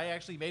batch that I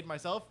actually made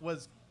myself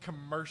was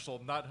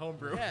commercial, not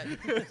homebrew. Yeah,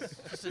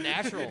 it's just a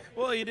natural.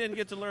 Well, you didn't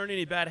get to learn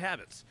any bad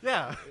habits.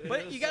 Yeah.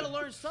 But you got to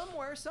learn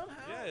somewhere, somehow.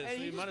 Yeah, and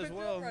so you just might as picked it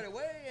well. up right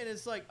away, and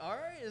it's like, all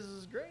right, this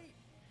is great.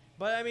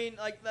 But, I mean,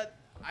 like, that,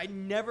 I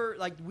never,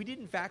 like, we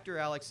didn't factor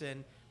Alex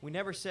in. We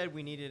never said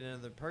we needed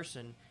another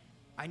person.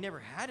 I never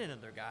had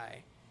another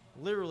guy.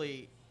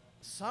 Literally,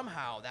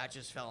 somehow that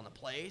just fell into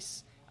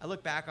place. I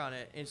look back on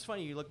it, and it's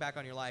funny, you look back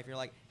on your life, and you're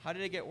like, how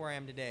did I get where I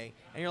am today?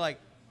 And you're like,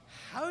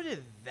 how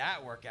did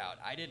that work out?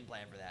 I didn't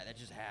plan for that. That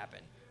just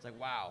happened. It's like,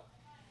 wow,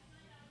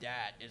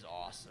 that is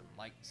awesome.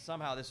 Like,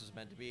 somehow this was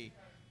meant to be.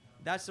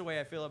 That's the way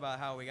I feel about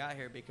how we got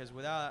here, because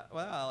without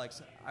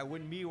Alex, I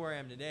wouldn't be where I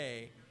am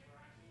today.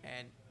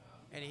 And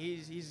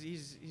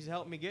he's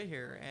helped me get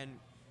here, and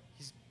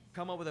he's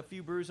come up with a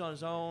few brews on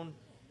his own,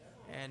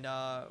 and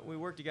we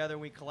work together,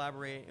 and we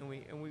collaborate, and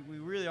we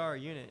really are a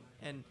unit.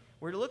 And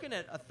we're looking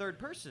at a third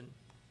person,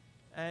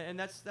 and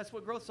that's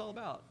what growth's all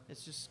about.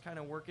 It's just kind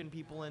of working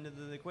people into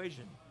the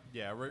equation.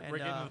 Yeah, we're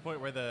getting to the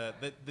point where the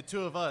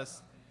two of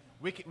us,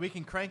 we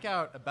can crank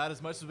out about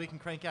as much as we can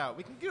crank out.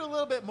 We can do a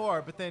little bit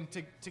more, but then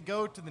to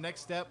go to the next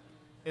step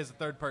is a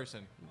third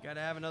person. You got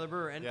to have another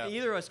brewer, and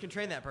either of us can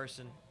train that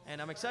person, and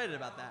I'm excited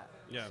about that.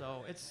 Yeah.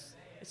 So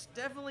it's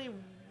definitely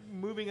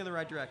moving in the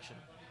right direction.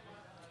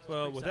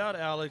 Well, without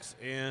Alex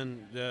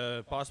and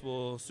the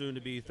possible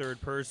soon-to-be third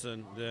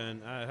person,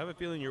 then I have a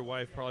feeling your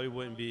wife probably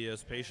wouldn't be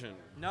as patient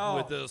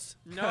with this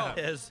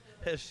as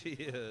she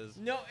is.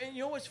 No, and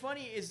you know what's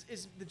funny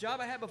is the job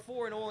I had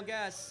before in oil and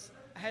gas,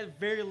 I had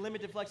very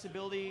limited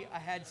flexibility. I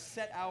had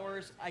set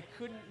hours. I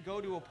couldn't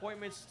go to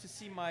appointments to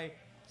see my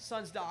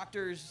son's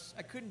doctors.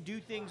 I couldn't do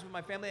things with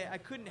my family. I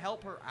couldn't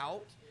help her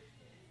out.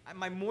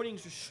 My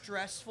mornings were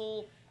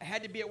stressful. I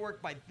had to be at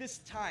work by this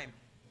time,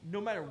 no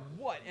matter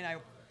what, and I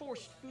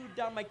forced food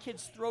down my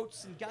kids'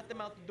 throats and got them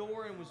out the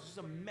door, and it was just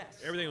a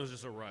mess. Everything was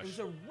just a rush. It was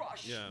a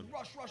rush. Yeah.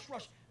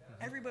 Rush.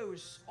 Everybody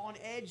was on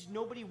edge.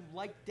 Nobody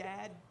liked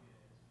Dad.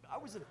 I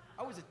was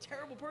a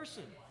terrible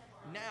person.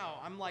 Now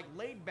I'm like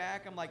laid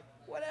back. I'm like,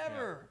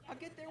 whatever. I'll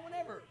get there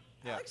whenever.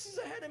 Yeah. Alex is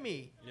ahead of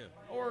me. Yeah.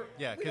 Or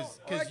Yeah, or 'cause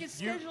I can you-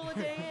 schedule a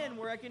day in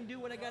where I can do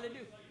what I got to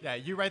do. Yeah,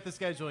 you write the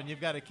schedule, and you've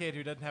got a kid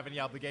who doesn't have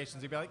any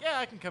obligations. You'd be like, yeah,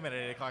 I can come in at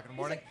 8 o'clock in the He's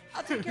morning. like,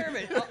 I'll take care of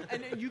it.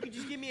 And then you can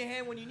just give me a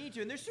hand when you need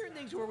to. And there's certain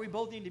things where we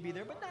both need to be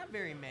there, but not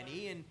very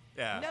many. And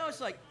Yeah. now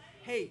it's like,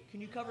 hey, can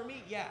you cover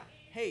me? Yeah.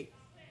 Hey,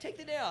 take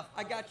the day off.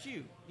 I got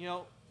you. You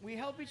know, we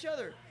help each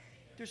other.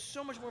 There's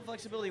so much more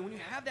flexibility. When you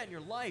have that in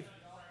your life,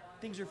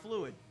 things are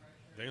fluid.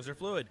 Things are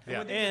fluid. And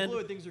when things are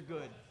fluid, things are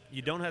good.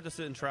 You don't have to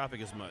sit in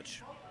traffic as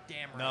much.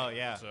 Damn right. No,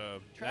 yeah.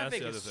 So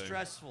Traffic that's the is other thing.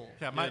 stressful.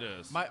 Yeah, It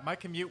is. my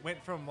commute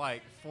went from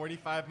like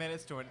 45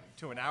 minutes to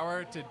an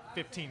hour to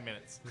 15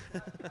 minutes.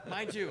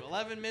 Mine too.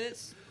 11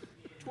 minutes,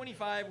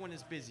 25 when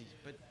it's busy,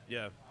 but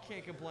Yeah.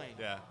 can't complain.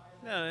 Yeah.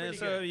 No, and Pretty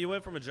so good. you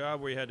went from a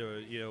job where you had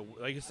to,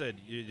 like you said,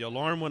 the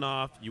alarm went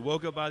off. You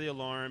woke up by the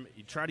alarm.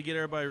 You try to get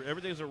everybody.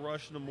 Everything's a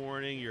rush in the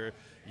morning. You're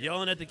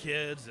yelling at the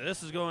kids.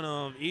 This is going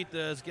on. Eat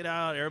this. Get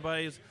out.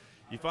 Everybody's.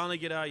 You finally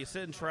get out. You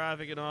sit in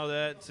traffic and all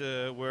that.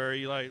 To where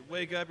you like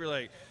wake up. You're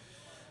like,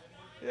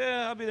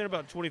 yeah, I'll be there in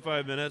about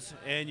 25 minutes,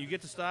 and you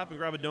get to stop and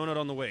grab a donut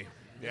on the way.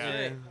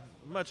 Yeah.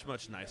 Much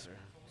nicer.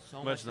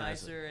 So Much much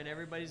nicer, and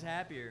everybody's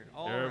happier.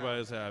 All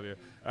Everybody's happier.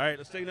 All right,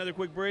 let's take another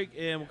quick break,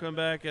 and we'll come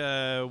back.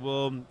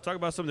 We'll talk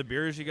about some of the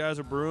beers you guys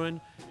are brewing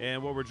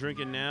and what we're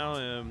drinking now.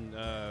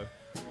 And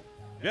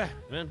yeah,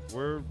 man,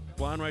 we're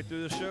flying right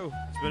through the show.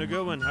 It's been a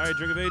good one. All right,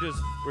 Drink of Ages.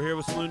 We're here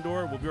with Saloon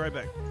Door. We'll be right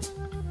back.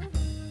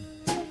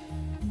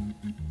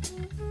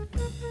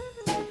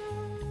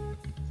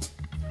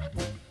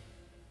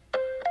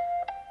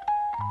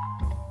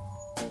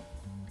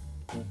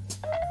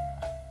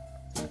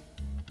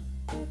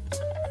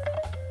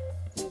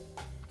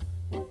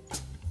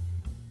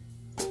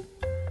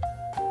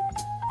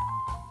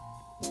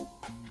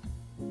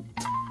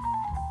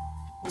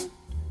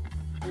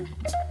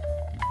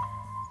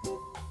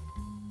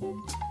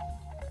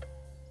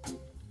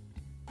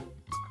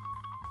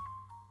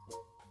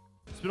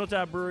 Spindle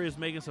Tap Brewery is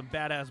making some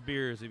badass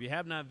beers. If you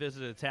have not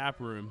visited a tap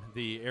room,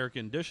 the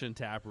air-conditioned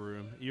tap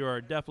room, you are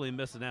definitely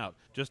missing out.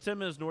 Just 10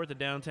 minutes north of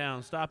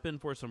downtown, stop in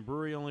for some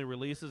brewery-only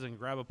releases and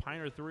grab a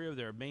pint or three of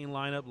their main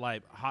lineup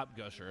like Hop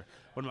Gusher,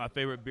 one of my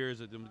favorite beers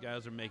that them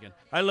guys are making.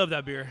 I love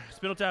that beer.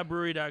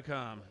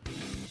 SpindletapBrewery.com.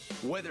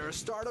 Whether a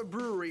startup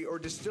brewery or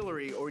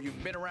distillery or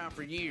you've been around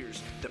for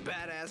years, the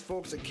badass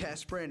folks at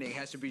Cash Branding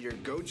has to be your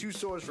go-to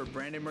source for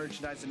branded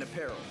merchandise and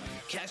apparel.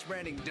 Cash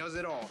Branding does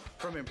it all,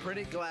 from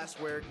imprinted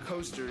glassware,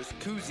 coasters,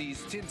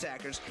 koozies, tin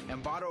tackers,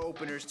 and bottle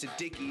openers to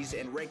dickies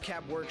and red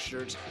cap work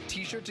shirts,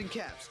 t-shirts, and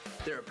caps.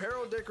 Their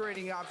apparel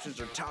decorating options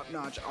are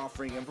top-notch,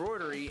 offering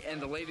embroidery and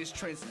the latest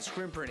trends in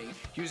screen printing,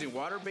 using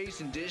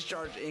water-based and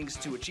discharge inks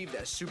to achieve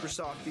that super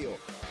soft feel.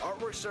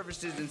 Artwork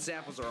services and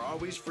samples are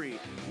always free.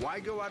 Why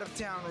go out of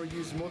town or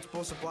use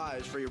multiple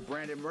suppliers for your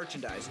branded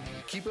merchandise?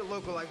 Keep it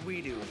local like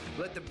we do.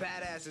 Let the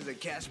badasses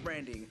at Cash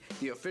Branding,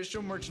 the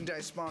official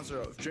merchandise sponsor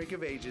of Drink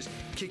of Ages,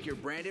 kick your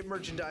branded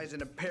merchandise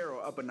and apparel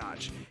up a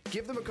notch.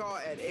 Give them a call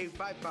at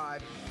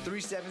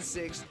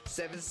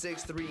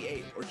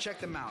 855-376-7638 or check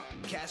them out,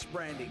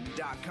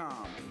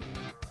 cashbranding.com.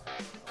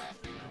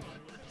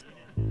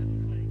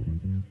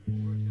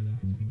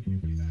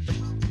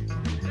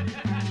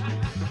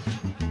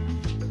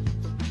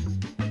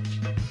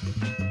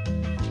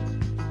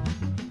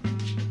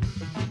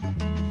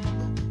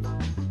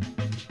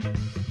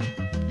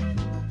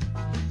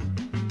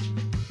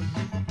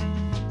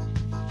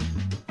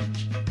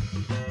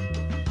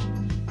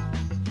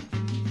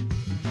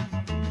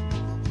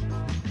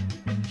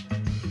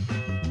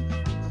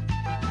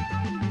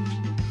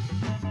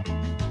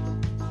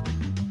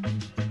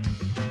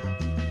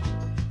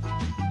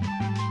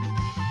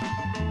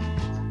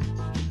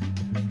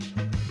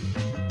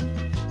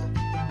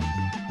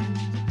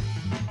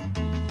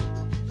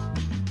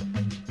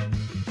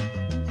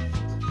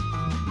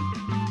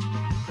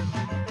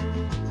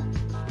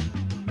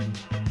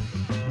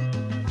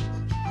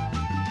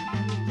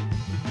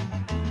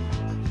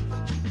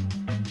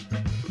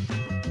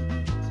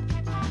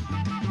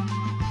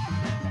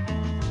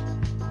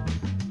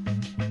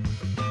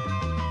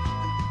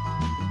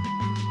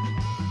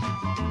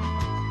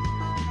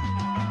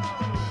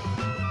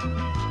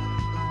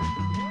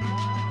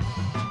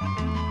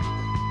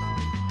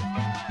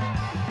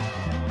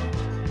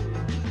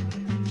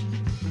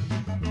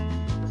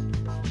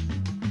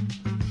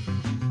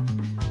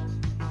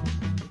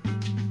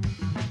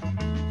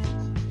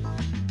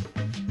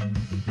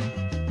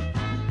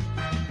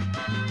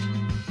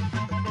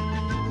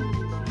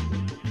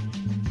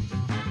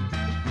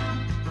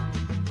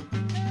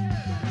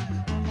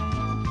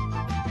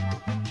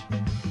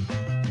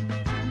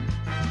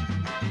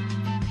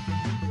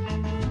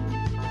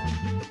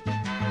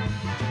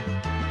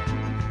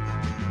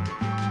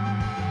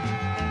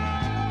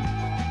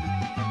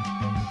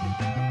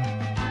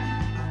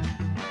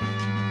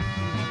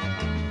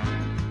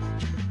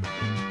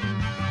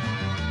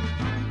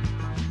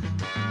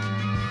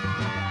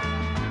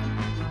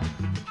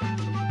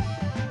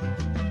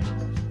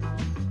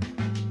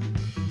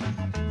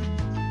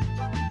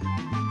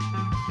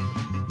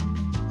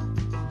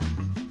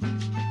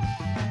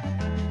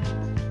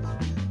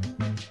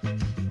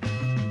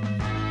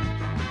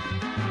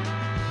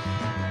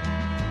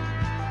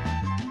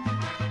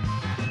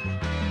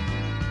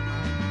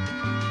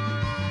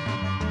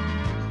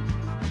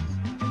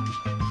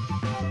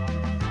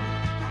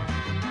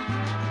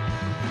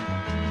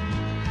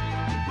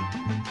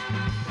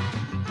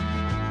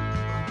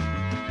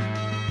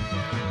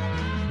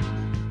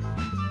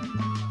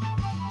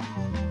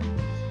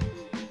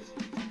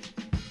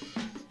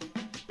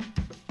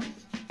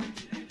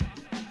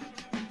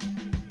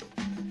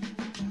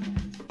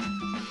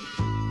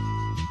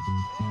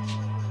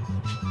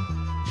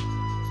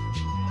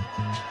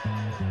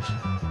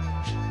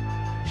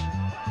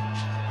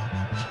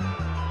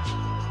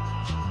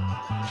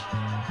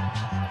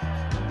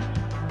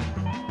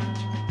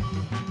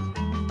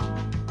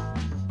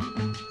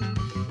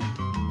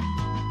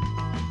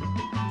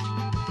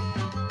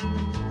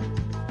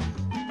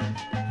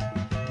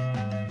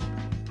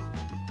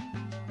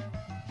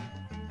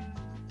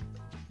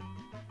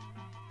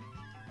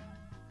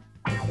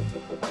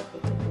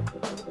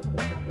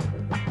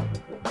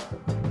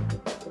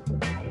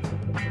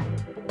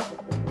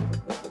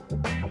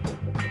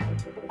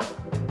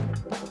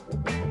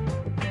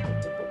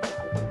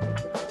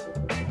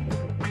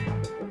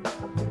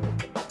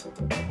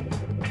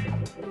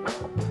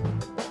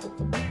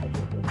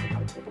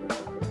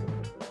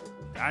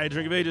 Hi,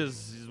 Drink of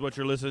Ages is what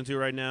you're listening to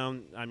right now.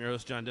 I'm your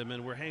host, John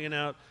Denman. We're hanging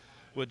out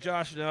with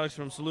Josh and Alex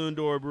from Saloon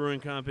Door Brewing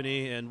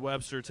Company in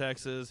Webster,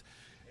 Texas.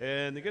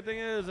 And the good thing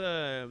is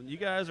you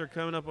guys are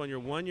coming up on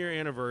your 1-year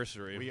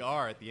anniversary. We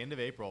are at the end of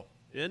April.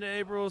 End of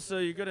April, so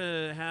you're going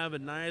to have a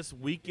nice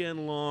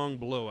weekend-long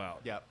blowout.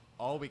 Yep,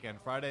 all weekend,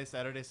 Friday,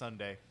 Saturday,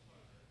 Sunday.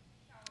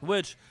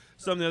 Which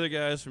some of the other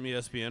guys from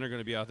ESPN are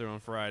going to be out there on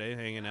Friday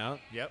hanging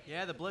out. Yep.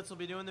 Yeah, the Blitz will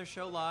be doing their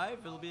show live.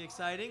 It'll be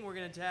exciting. We're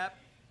going to tap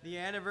the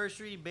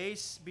anniversary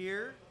base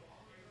beer,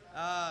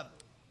 our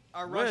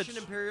Russian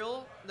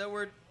Imperial that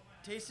we're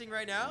tasting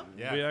right now.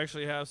 Yeah. We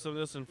actually have some of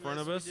this in front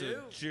Yes, of us. we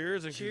do.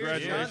 Cheers and Cheers, John.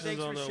 congratulations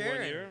Thanks on for the 1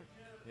 sharing. year.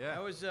 Yeah.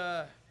 That was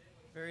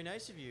very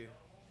nice of you.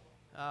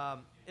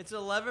 It's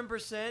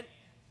 11%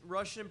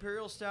 Russian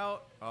Imperial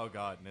Stout. Oh,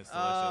 God, and it's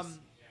delicious.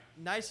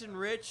 Nice and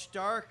rich,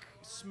 dark,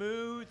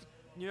 smooth.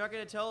 You're not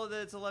going to tell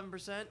that it's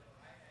 11%.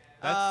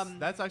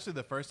 That's actually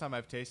the first time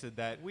I've tasted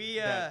that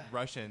that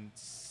Russian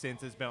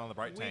since it's been on the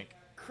Bright we Tank.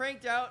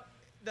 cranked out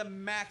the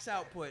max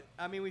output.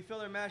 I mean, we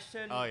filled our mash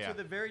tun to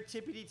the very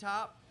tippity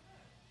top.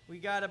 We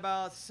got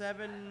about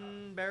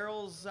 7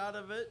 barrels out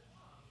of it.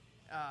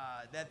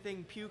 That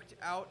thing puked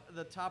out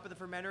the top of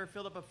the fermenter,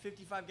 filled up a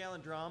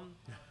 55-gallon drum,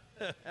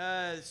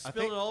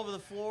 spilled it all over the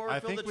floor,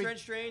 filled the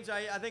trench drains.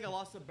 I think I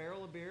lost a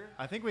barrel of beer.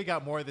 I think we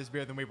got more of this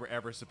beer than we were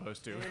ever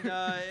supposed to.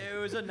 And it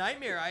was a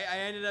nightmare. I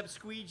ended up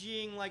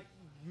squeegeeing like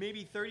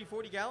maybe 30,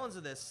 40 gallons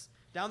of this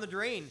down the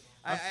drain.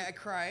 I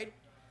cried.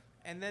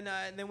 And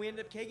then we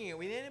ended up kegging it.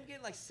 We ended up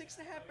getting like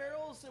 6.5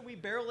 barrels, and we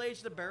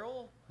barrel-aged the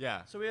barrel.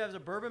 Yeah. So we have a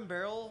bourbon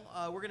barrel.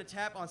 We're going to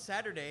tap on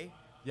Saturday.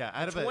 Yeah,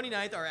 out of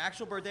 29th, our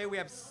actual birthday. We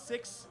have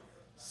 6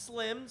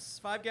 slims,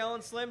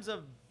 5-gallon slims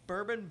of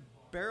bourbon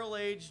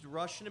barrel-aged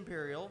Russian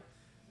Imperial.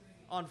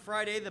 On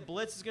Friday, the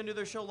Blitz is going to do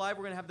their show live.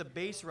 We're going to have the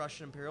base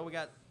Russian Imperial. We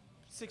got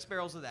 6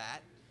 barrels of that.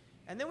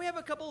 And then we have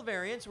a couple of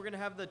variants. We're going to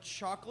have the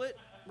chocolate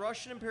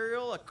Russian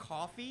Imperial, a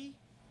coffee.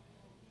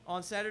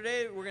 On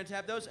Saturday, we're going to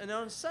tap those. And then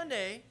on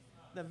Sunday,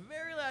 the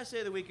very last day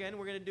of the weekend,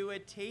 we're going to do a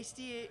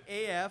tasty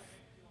AF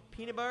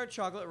peanut butter and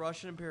chocolate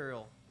Russian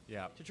Imperial.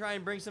 Yeah. To try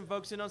and bring some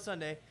folks in on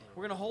Sunday.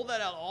 We're going to hold that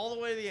out all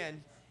the way to the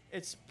end.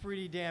 It's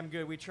pretty damn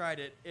good. We tried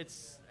it.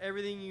 It's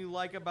everything you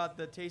like about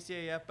the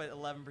tasty AF, but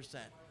 11%.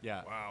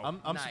 Yeah. Wow.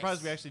 I'm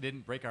surprised we actually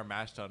didn't break our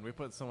mash tun. We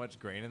put so much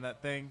grain in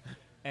that thing.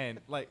 And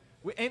like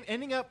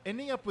ending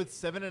up with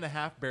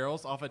 7.5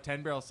 barrels off a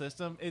 10-barrel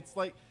system, it's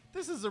like,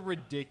 this is a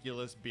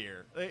ridiculous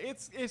beer.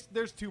 It's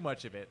there's too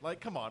much of it. Like,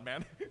 come on,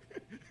 man.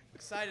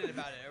 Excited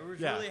about it. We're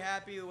really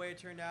happy the way it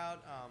turned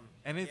out.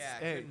 And it's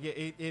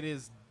it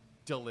is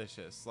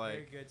delicious. Like,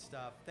 very good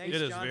stuff. Thanks,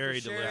 it is John, very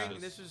for sharing.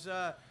 delicious. This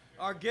was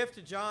our gift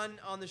to John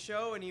on the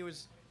show, and he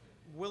was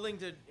willing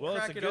to Well,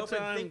 crack it's a it good open.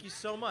 time. Thank you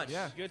so much.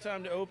 Yeah, good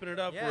time to open it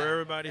up Yeah, for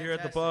everybody here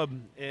at the fantastic.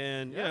 pub.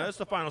 And yeah, that's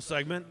the final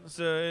segment.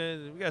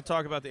 So we got to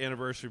talk about the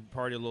anniversary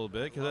party a little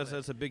bit because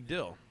that's a big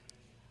deal.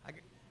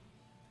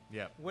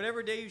 Yeah.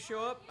 Whatever day you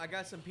show up, I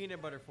got some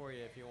peanut butter for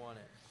you if you want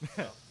it.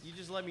 So you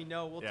just let me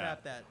know. We'll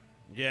tap that.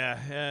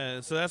 Yeah,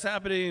 so that's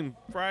happening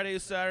Friday,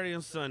 Saturday,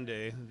 and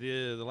Sunday,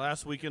 the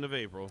last weekend of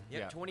April.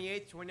 Yep,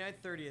 28th, 29th,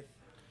 30th.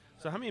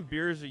 So how many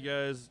beers do you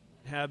guys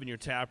have in your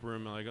tap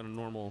room like on a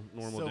normal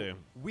day?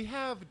 We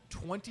have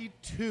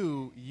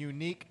 22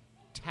 unique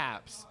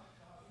taps.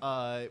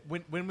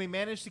 When we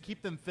manage to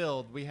keep them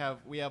filled, we have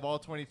all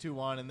 22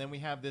 on, and then we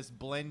have this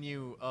blend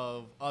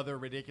of other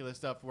ridiculous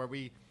stuff where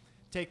we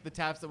take the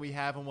taps that we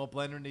have and we'll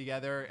blend them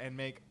together and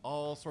make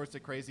all sorts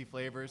of crazy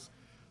flavors.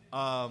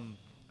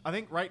 I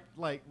think right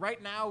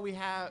now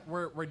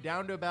we're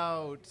down to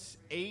about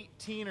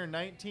 18 or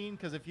 19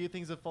 because a few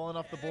things have fallen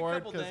off the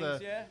board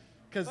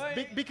because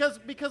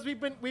we've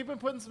been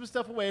putting some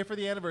stuff away for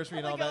the anniversary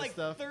and all that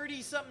stuff.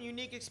 30 something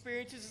unique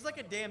experiences. It's like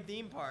a damn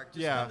theme park.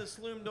 Just come to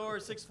Sloom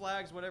Door, Six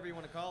Flags, whatever you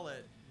want to call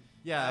it.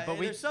 Yeah, but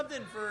there's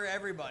something for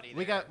everybody.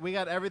 We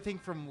got everything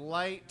from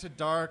light to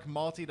dark,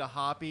 malty to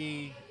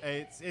hoppy.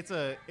 It's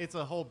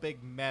a whole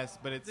big mess,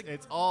 but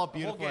it's all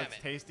beautiful. It's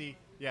tasty.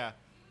 Yeah.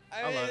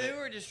 I love it. They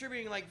were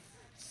distributing like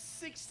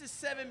 6 to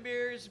 7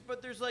 beers,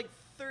 but there's like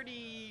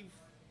 30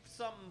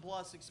 something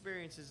plus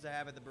experiences to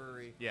have at the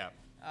brewery. Yeah.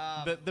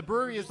 The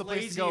brewery is the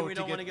place to go we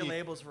don't to want to get get the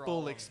labels for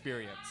full all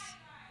experience.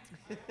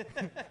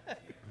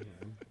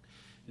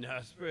 No,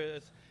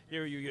 it's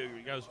here you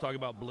guys talk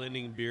about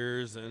blending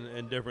beers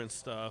and different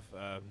stuff.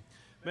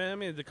 Man, I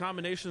mean, the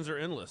combinations are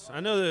endless. I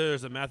know that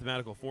there's a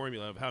mathematical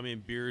formula of how many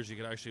beers you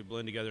could actually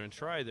blend together and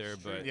try there,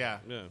 but yeah.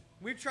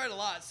 We've tried a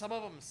lot. Some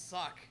of them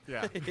suck.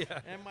 Yeah.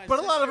 And my but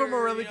a lot of them sister,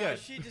 are really you know, good.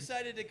 She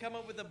decided to come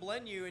up with a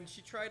blend you, and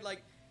she tried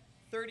like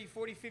 30,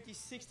 40, 50,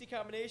 60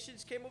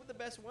 combinations, came up with the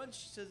best one.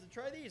 She says,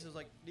 try these. I was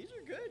like, these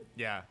are good.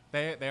 Yeah,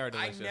 they are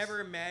delicious. I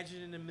never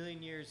imagined in a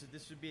million years that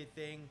this would be a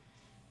thing,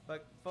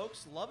 but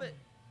folks love it.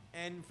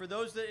 And for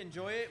those that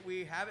enjoy it,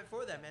 we have it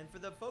for them. And for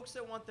the folks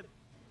that want the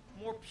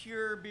more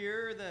pure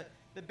beer,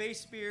 the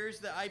base beers,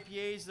 the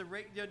IPAs,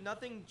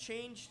 nothing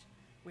changed,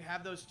 we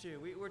have those too.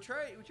 We're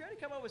trying to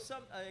come up with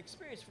some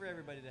experience for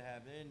everybody to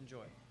have and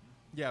enjoy.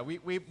 Yeah,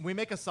 we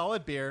make a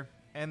solid beer,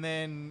 and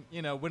then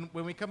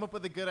when we come up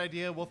with a good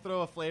idea, we'll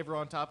throw a flavor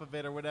on top of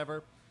it or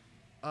whatever.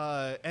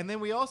 And then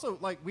we also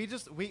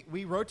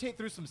we rotate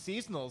through some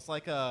seasonals.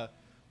 Like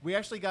we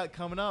actually got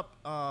coming up.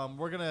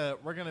 We're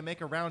gonna make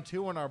a round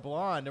 2 on our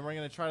blonde, and we're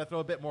gonna try to throw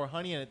a bit more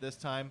honey in it this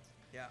time.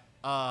 Yeah.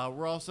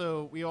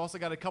 We also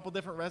got a couple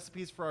different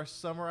recipes for our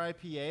summer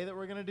IPA that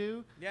we're gonna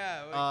do.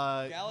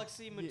 Yeah.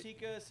 Galaxy,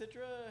 Mutica,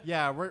 Citra.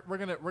 Yeah, we're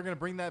gonna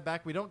bring that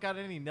back. We don't got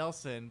any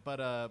Nelson,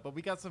 but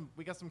we got some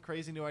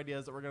crazy new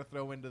ideas that we're gonna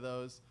throw into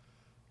those.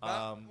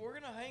 We're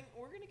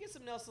gonna get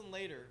some Nelson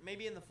later,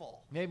 maybe in the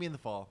fall. Maybe in the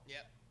fall.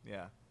 Yep.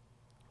 Yeah.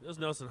 Those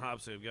Nelson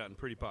hops have gotten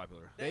pretty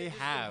popular. They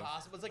have.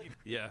 Impossible. It's like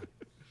Yeah.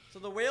 So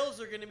the whales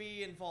are gonna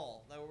be in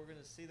fall. That we're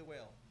gonna see the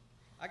whale.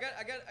 I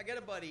got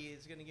a buddy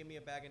who's gonna give me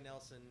a bag of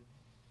Nelson.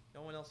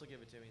 No one else will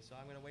give it to me, so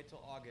I'm gonna wait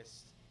till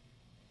August.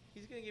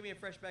 He's gonna give me a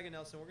fresh bag of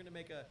Nelson. We're gonna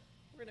make a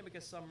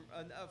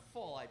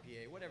fall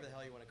IPA, whatever the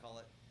hell you want to call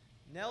it.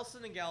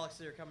 Nelson and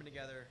Galaxy are coming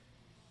together.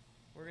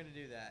 we're gonna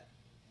do that,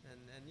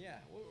 and yeah,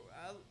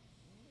 I'll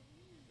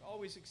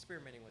always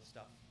experimenting with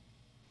stuff.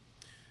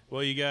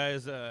 Well, you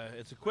guys,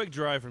 it's a quick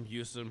drive from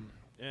Houston,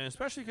 and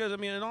especially because, I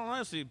mean, in all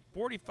honesty,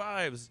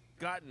 45's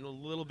gotten a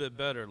little bit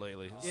better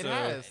lately. It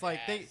has. Like,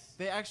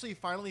 they actually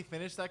finally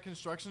finished that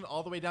construction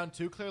all the way down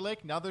to Clear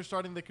Lake. Now they're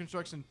starting the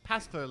construction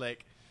past Clear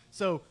Lake.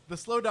 So the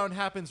slowdown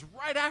happens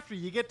right after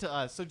you get to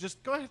us. So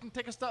just go ahead and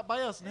take a stop by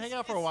us and hang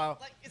out for a while.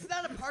 Like, it's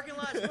not a parking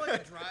lot. It's more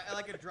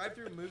like a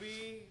drive-through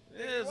movie.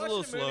 Yeah, You're it's a watching little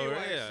movie slower,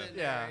 while you're yeah. sitting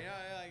Yeah. There, you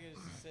know, like you're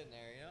just sitting there,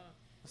 you know.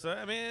 So,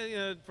 I mean, you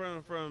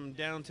know, from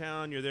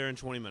downtown, you're there in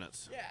 20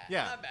 minutes.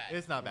 Yeah, not bad.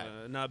 it's not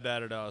bad. Not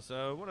bad at all.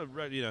 So I want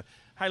to,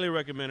 highly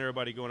recommend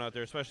everybody going out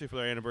there, especially for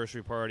their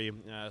anniversary party.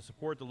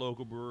 Support the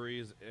local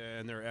breweries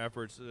and their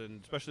efforts,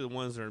 and especially the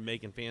ones that are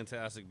making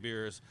fantastic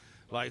beers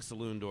like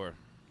Saloon Door.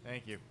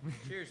 Thank you.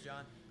 Cheers,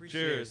 John. Appreciate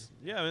Cheers.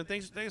 Yeah, man.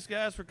 Thanks,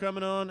 guys, for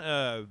coming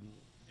on.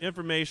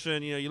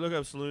 Information, you look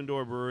up Saloon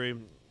Door Brewery.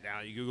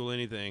 Now you Google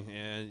anything,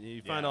 and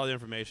you find all the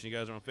information. You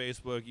guys are on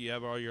Facebook. You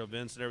have all your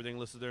events and everything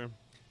listed there.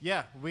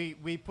 Yeah, we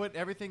put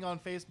everything on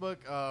Facebook.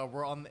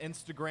 We're on the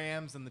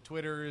Instagrams and the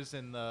Twitters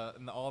and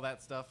the all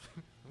that stuff.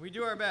 We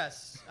do our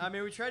best. I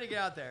mean, we try to get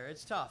out there.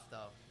 It's tough,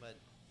 though, but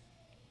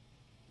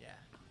yeah.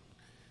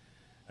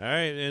 All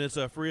right, and it's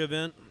a free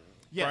event.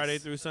 Yes. Friday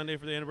through Sunday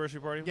for the anniversary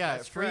party? Yeah,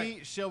 That's free.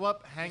 correct. Show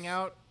up, hang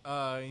out.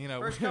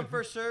 First come,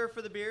 first serve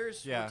for the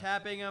beers. Yeah. We're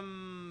tapping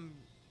them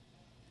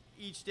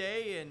each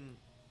day and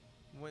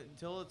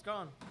until it's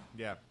gone.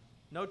 Yeah.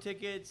 No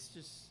tickets.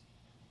 Just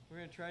we're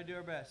gonna try to do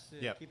our best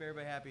to Yep. keep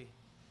everybody happy.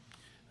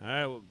 All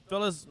right, well,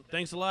 fellas,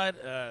 thanks a lot.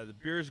 The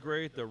beer's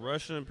great. The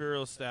Russian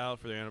Imperial Stout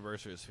for their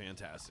anniversary is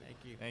fantastic. Thank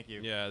you. Thank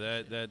you. Yeah,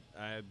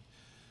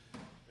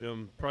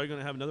 I'm probably going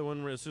to have another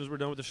one as soon as we're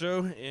done with the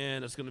show,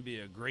 and it's going to be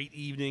a great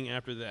evening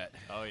after that.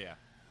 Oh yeah.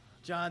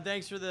 John,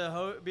 thanks for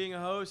the being a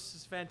host.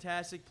 It's a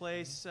fantastic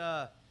place.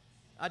 I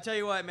tell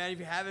you what, man, if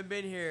you haven't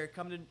been here,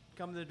 come to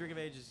the Drink of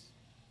Ages.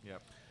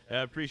 Yep. I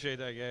appreciate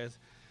that, guys.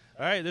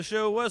 All right, the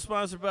show was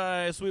sponsored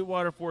by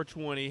Sweetwater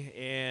 420,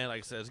 and like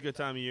I said, it's a good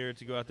time of year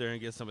to go out there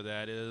and get some of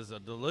that. It is a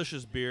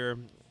delicious beer.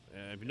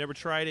 If you've never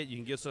tried it, you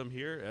can get some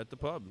here at the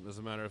pub, as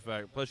a matter of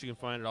fact. Plus, you can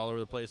find it all over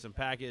the place in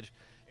package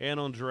and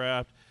on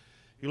draft.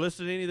 You can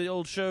listen to any of the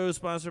old shows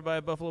sponsored by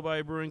Buffalo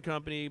Bayou Brewing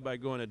Company by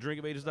going to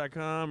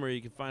drinkofages.com, or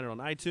you can find it on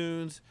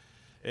iTunes,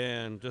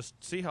 and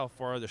just see how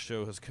far the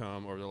show has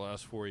come over the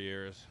last 4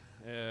 years.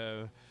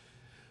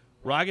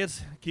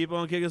 Rockets, keep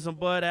on kicking some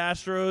butt.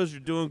 Astros, you're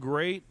doing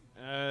great.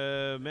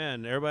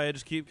 Man, everybody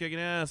just keep kicking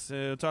ass.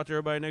 Talk to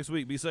everybody next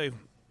week. Be safe.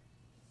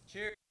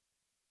 Cheers.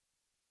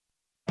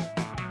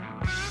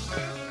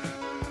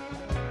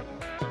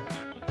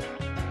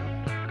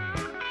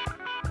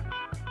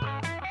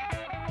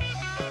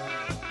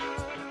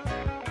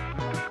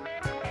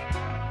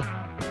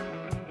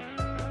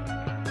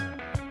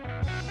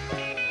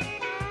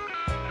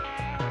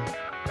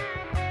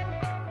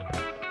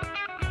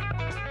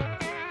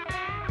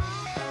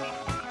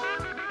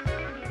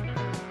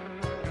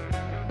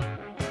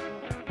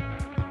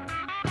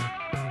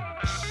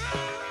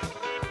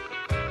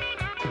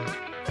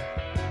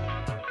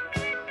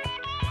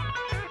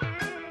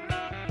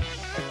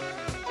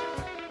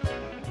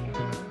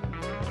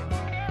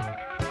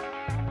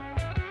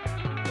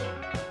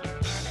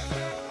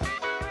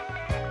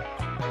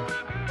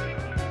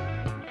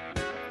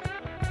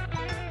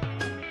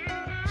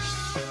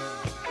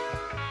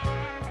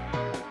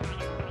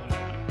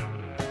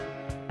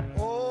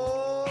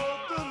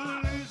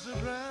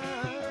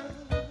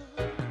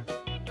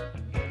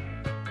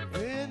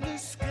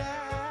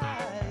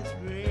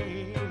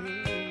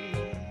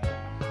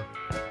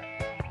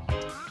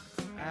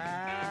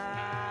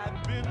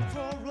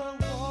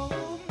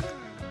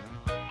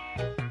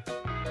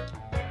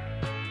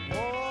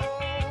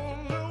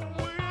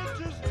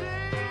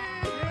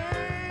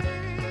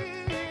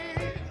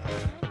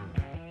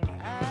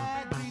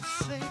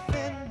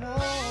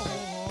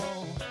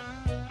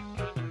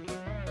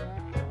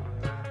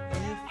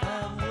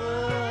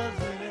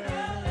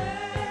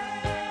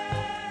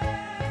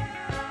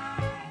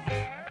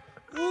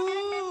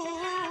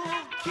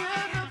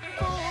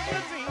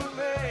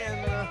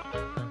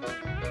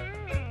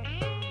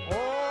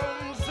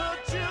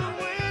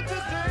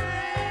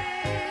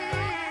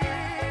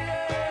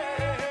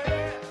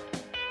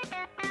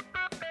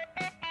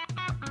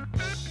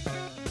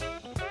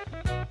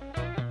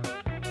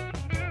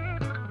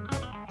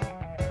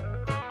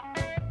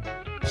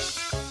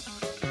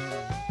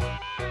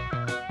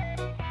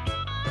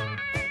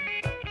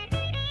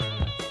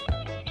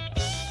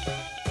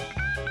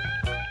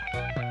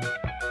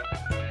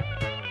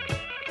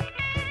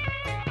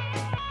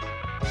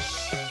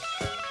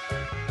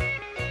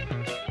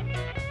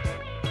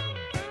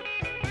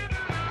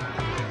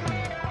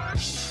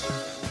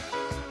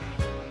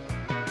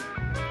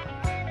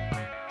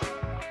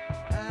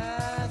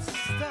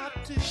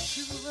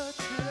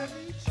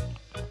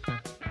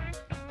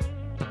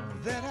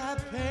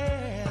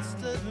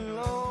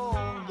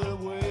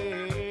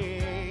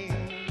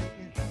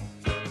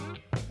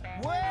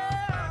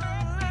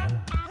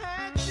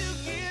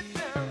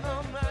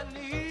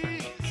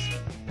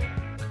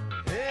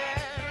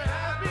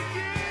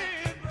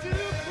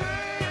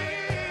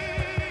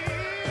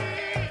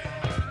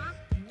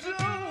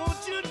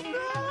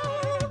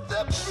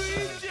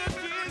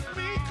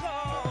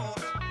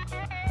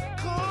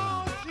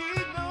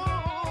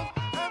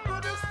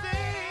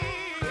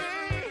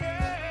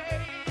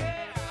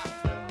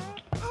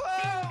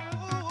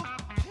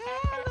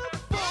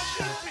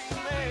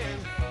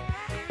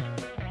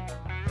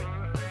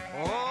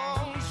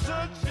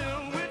 touch you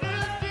with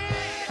this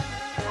day.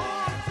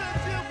 Oh,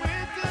 touch you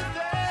with this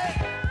day.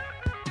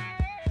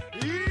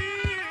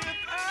 If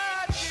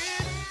I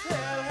didn't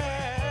tell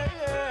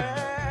her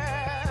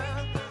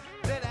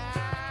that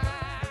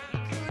I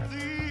could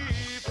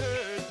leave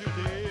her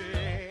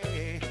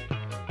today,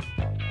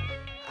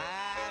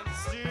 I'd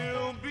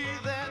still be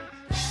that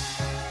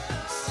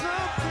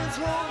something's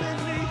holding